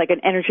 and that's like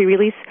an energy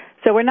release.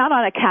 So we're not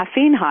on a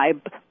caffeine high,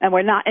 and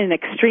we're not in an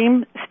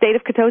extreme state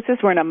of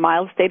ketosis. We're in a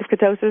mild state of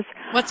ketosis.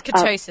 What's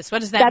ketosis? What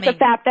does that mean?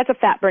 That's a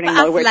fat burning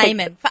mode.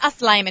 For us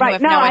laymen who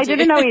have no idea. I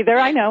didn't know either.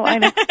 I know.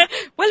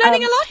 We're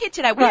learning a lot here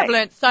today. We have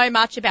learned so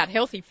much about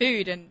healthy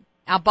food and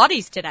our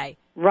bodies today.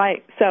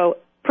 Right. So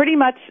pretty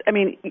much,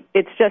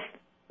 it's just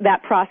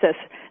that process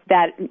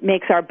that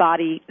makes our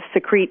body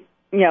secrete,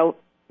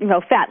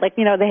 fat. Like,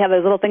 they have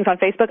those little things on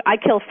Facebook. I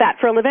kill fat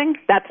for a living.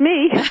 That's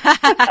me.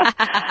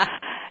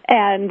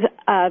 And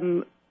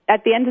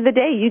at the end of the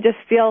day, you just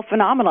feel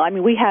phenomenal. I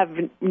mean, we have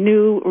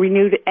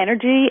renewed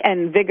energy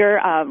and vigor.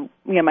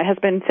 My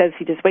husband says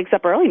he just wakes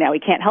up early now. He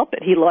can't help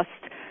it. He lost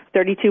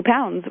 32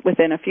 pounds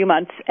within a few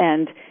months,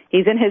 and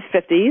he's in his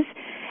 50s.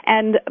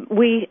 And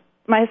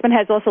my husband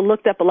has also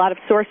looked up a lot of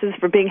sources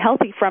for being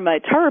healthy from a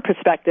Torah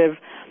perspective.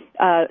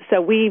 So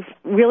we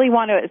really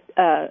want to,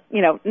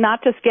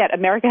 not just get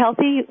America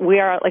healthy. We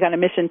are like on a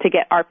mission to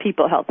get our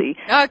people healthy.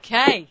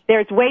 Okay.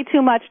 There's way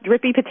too much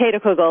drippy potato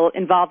kugel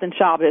involved in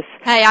Shabbos.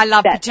 Hey, I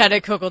love potato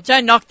kugel.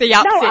 Don't knock the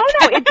outfit. No,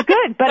 it's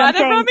good. But I'm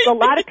saying a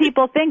lot of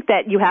people think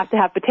that you have to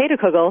have potato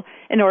kugel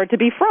in order to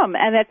be frum,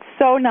 and that's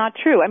so not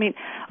true. I mean,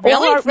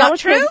 really, it's not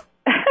true?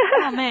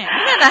 Oh man,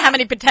 I don't know how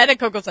many potato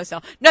kugels I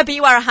sell. No, but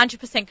you are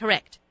 100%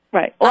 correct.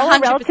 Right. All our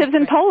relatives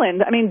in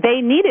Poland, I mean, they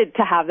needed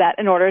to have that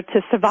in order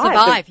to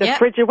survive the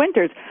frigid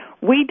winters.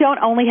 We don't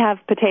only have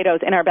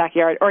potatoes in our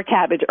backyard or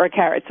cabbage or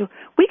carrots.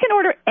 We can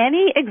order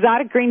any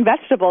exotic green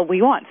vegetable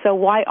we want. So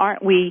why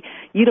aren't we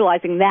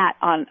utilizing that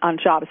on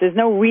Shabbos? There's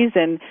no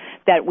reason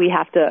that we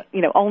have to,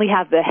 only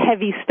have the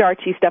heavy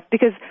starchy stuff,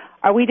 because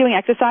are we doing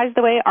exercise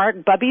the way our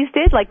bubbies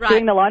did, like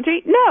doing the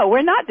laundry? No,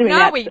 we're not doing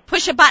that. No, we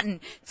push a button.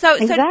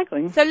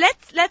 Exactly. So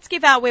let's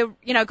give we're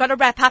got to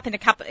wrap up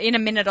in a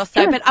minute or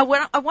so. Sure. But I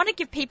want to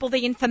give people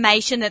the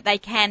information that they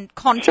can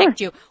contact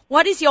you.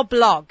 What is your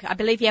blog? I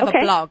believe you have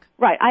a blog.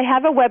 Right. I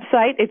have a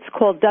website. It's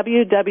called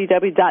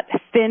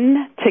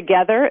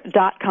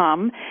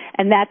www.thintogether.com,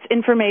 and that's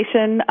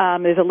information.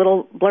 There's a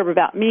little blurb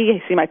about me.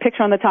 You see my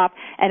picture on the top,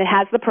 and it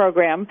has the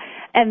program.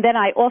 And then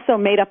I also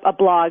made up a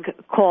blog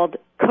called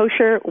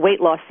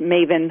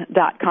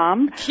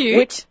kosherweightlossmaven.com,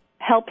 which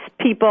helps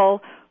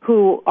people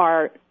who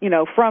are,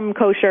 from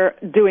kosher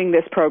doing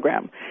this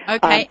program.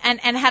 Okay.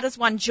 And how does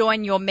one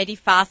join your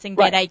Medi-Fasting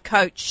Med-Aid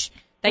coach?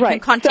 They can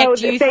contact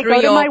you through they go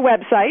your... to my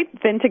website,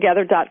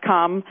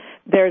 thintogether.com.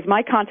 There's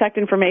my contact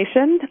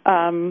information,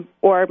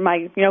 or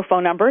my,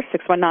 phone number,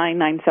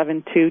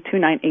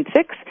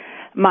 619-972-2986.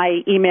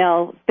 My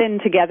email,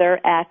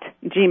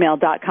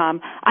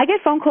 thintogether@gmail.com. I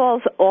get phone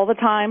calls all the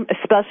time,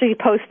 especially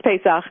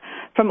post-Pesach,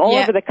 from all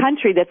over the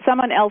country that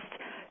someone else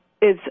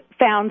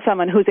found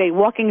someone who's a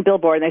walking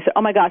billboard, and they say,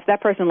 oh my gosh,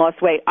 that person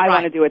lost weight. I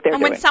want to do what they're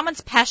doing. And when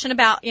someone's passionate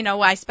about,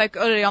 I spoke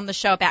earlier on the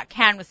show about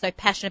Karen was so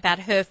passionate about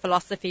her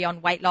philosophy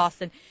on weight loss,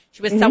 and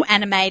she was so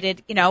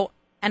animated, and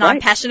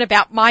I'm passionate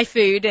about my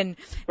food and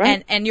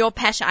your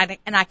passion,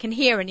 and I can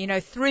hear,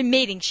 and through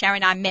meetings,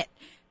 Sharon and I met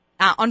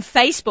on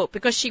Facebook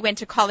because she went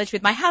to college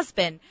with my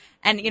husband,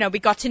 and we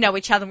got to know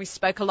each other, and we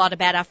spoke a lot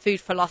about our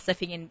food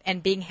philosophy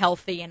and being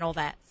healthy and all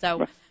that.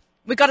 So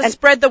we've got to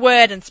spread the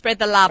word and spread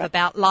the love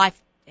about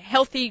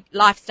healthy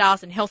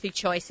lifestyles and healthy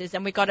choices,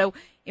 and we've got to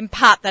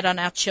impart that on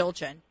our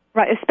children.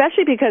 Right,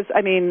 especially because,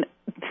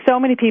 so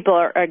many people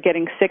are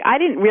getting sick. I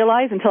didn't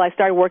realize until I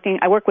started working.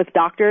 I work with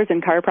doctors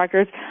and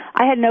chiropractors.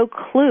 I had no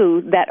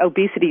clue that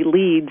obesity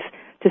leads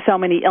to so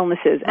many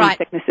illnesses and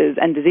sicknesses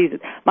and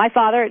diseases. My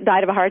father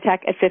died of a heart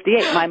attack at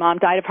 58. My mom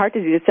died of heart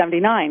disease at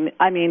 79.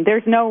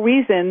 There's no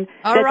reason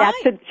that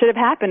should have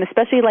happened,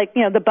 especially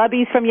the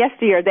bubbies from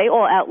yesteryear. They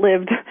all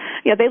outlived,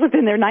 they lived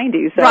in their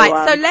 90s. So,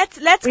 so let's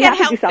get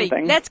healthy.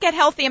 Let's get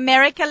healthy,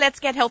 America. Let's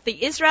get healthy,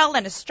 Israel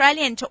and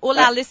Australia, and to all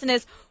our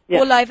listeners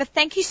all over.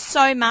 Thank you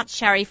so much,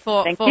 Sherry,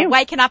 for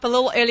waking up a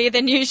little earlier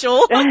than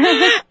usual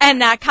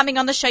and coming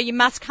on the show. You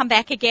must come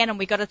back again, and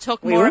we've got to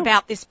talk more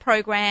about this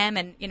program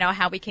and,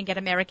 how we can get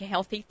America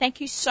healthy.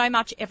 Thank you so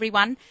much,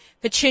 everyone,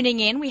 for tuning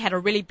in. We had a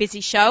really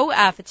busy show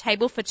for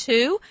Table for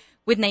Two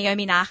with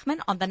Naomi Nachman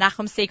on the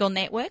Nachum Segal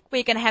Network.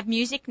 We're going to have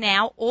music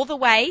now all the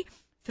way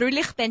through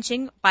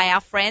Lichtbenching by our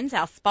friends,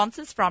 our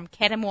sponsors from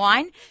Kedem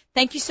Wine.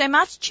 Thank you so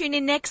much. Tune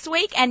in next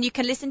week, and you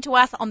can listen to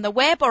us on the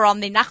web or on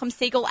the Nachum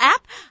Segal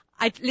app.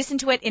 I listen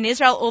to it in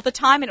Israel all the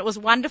time, and it was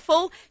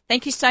wonderful.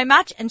 Thank you so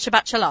much, and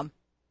Shabbat Shalom.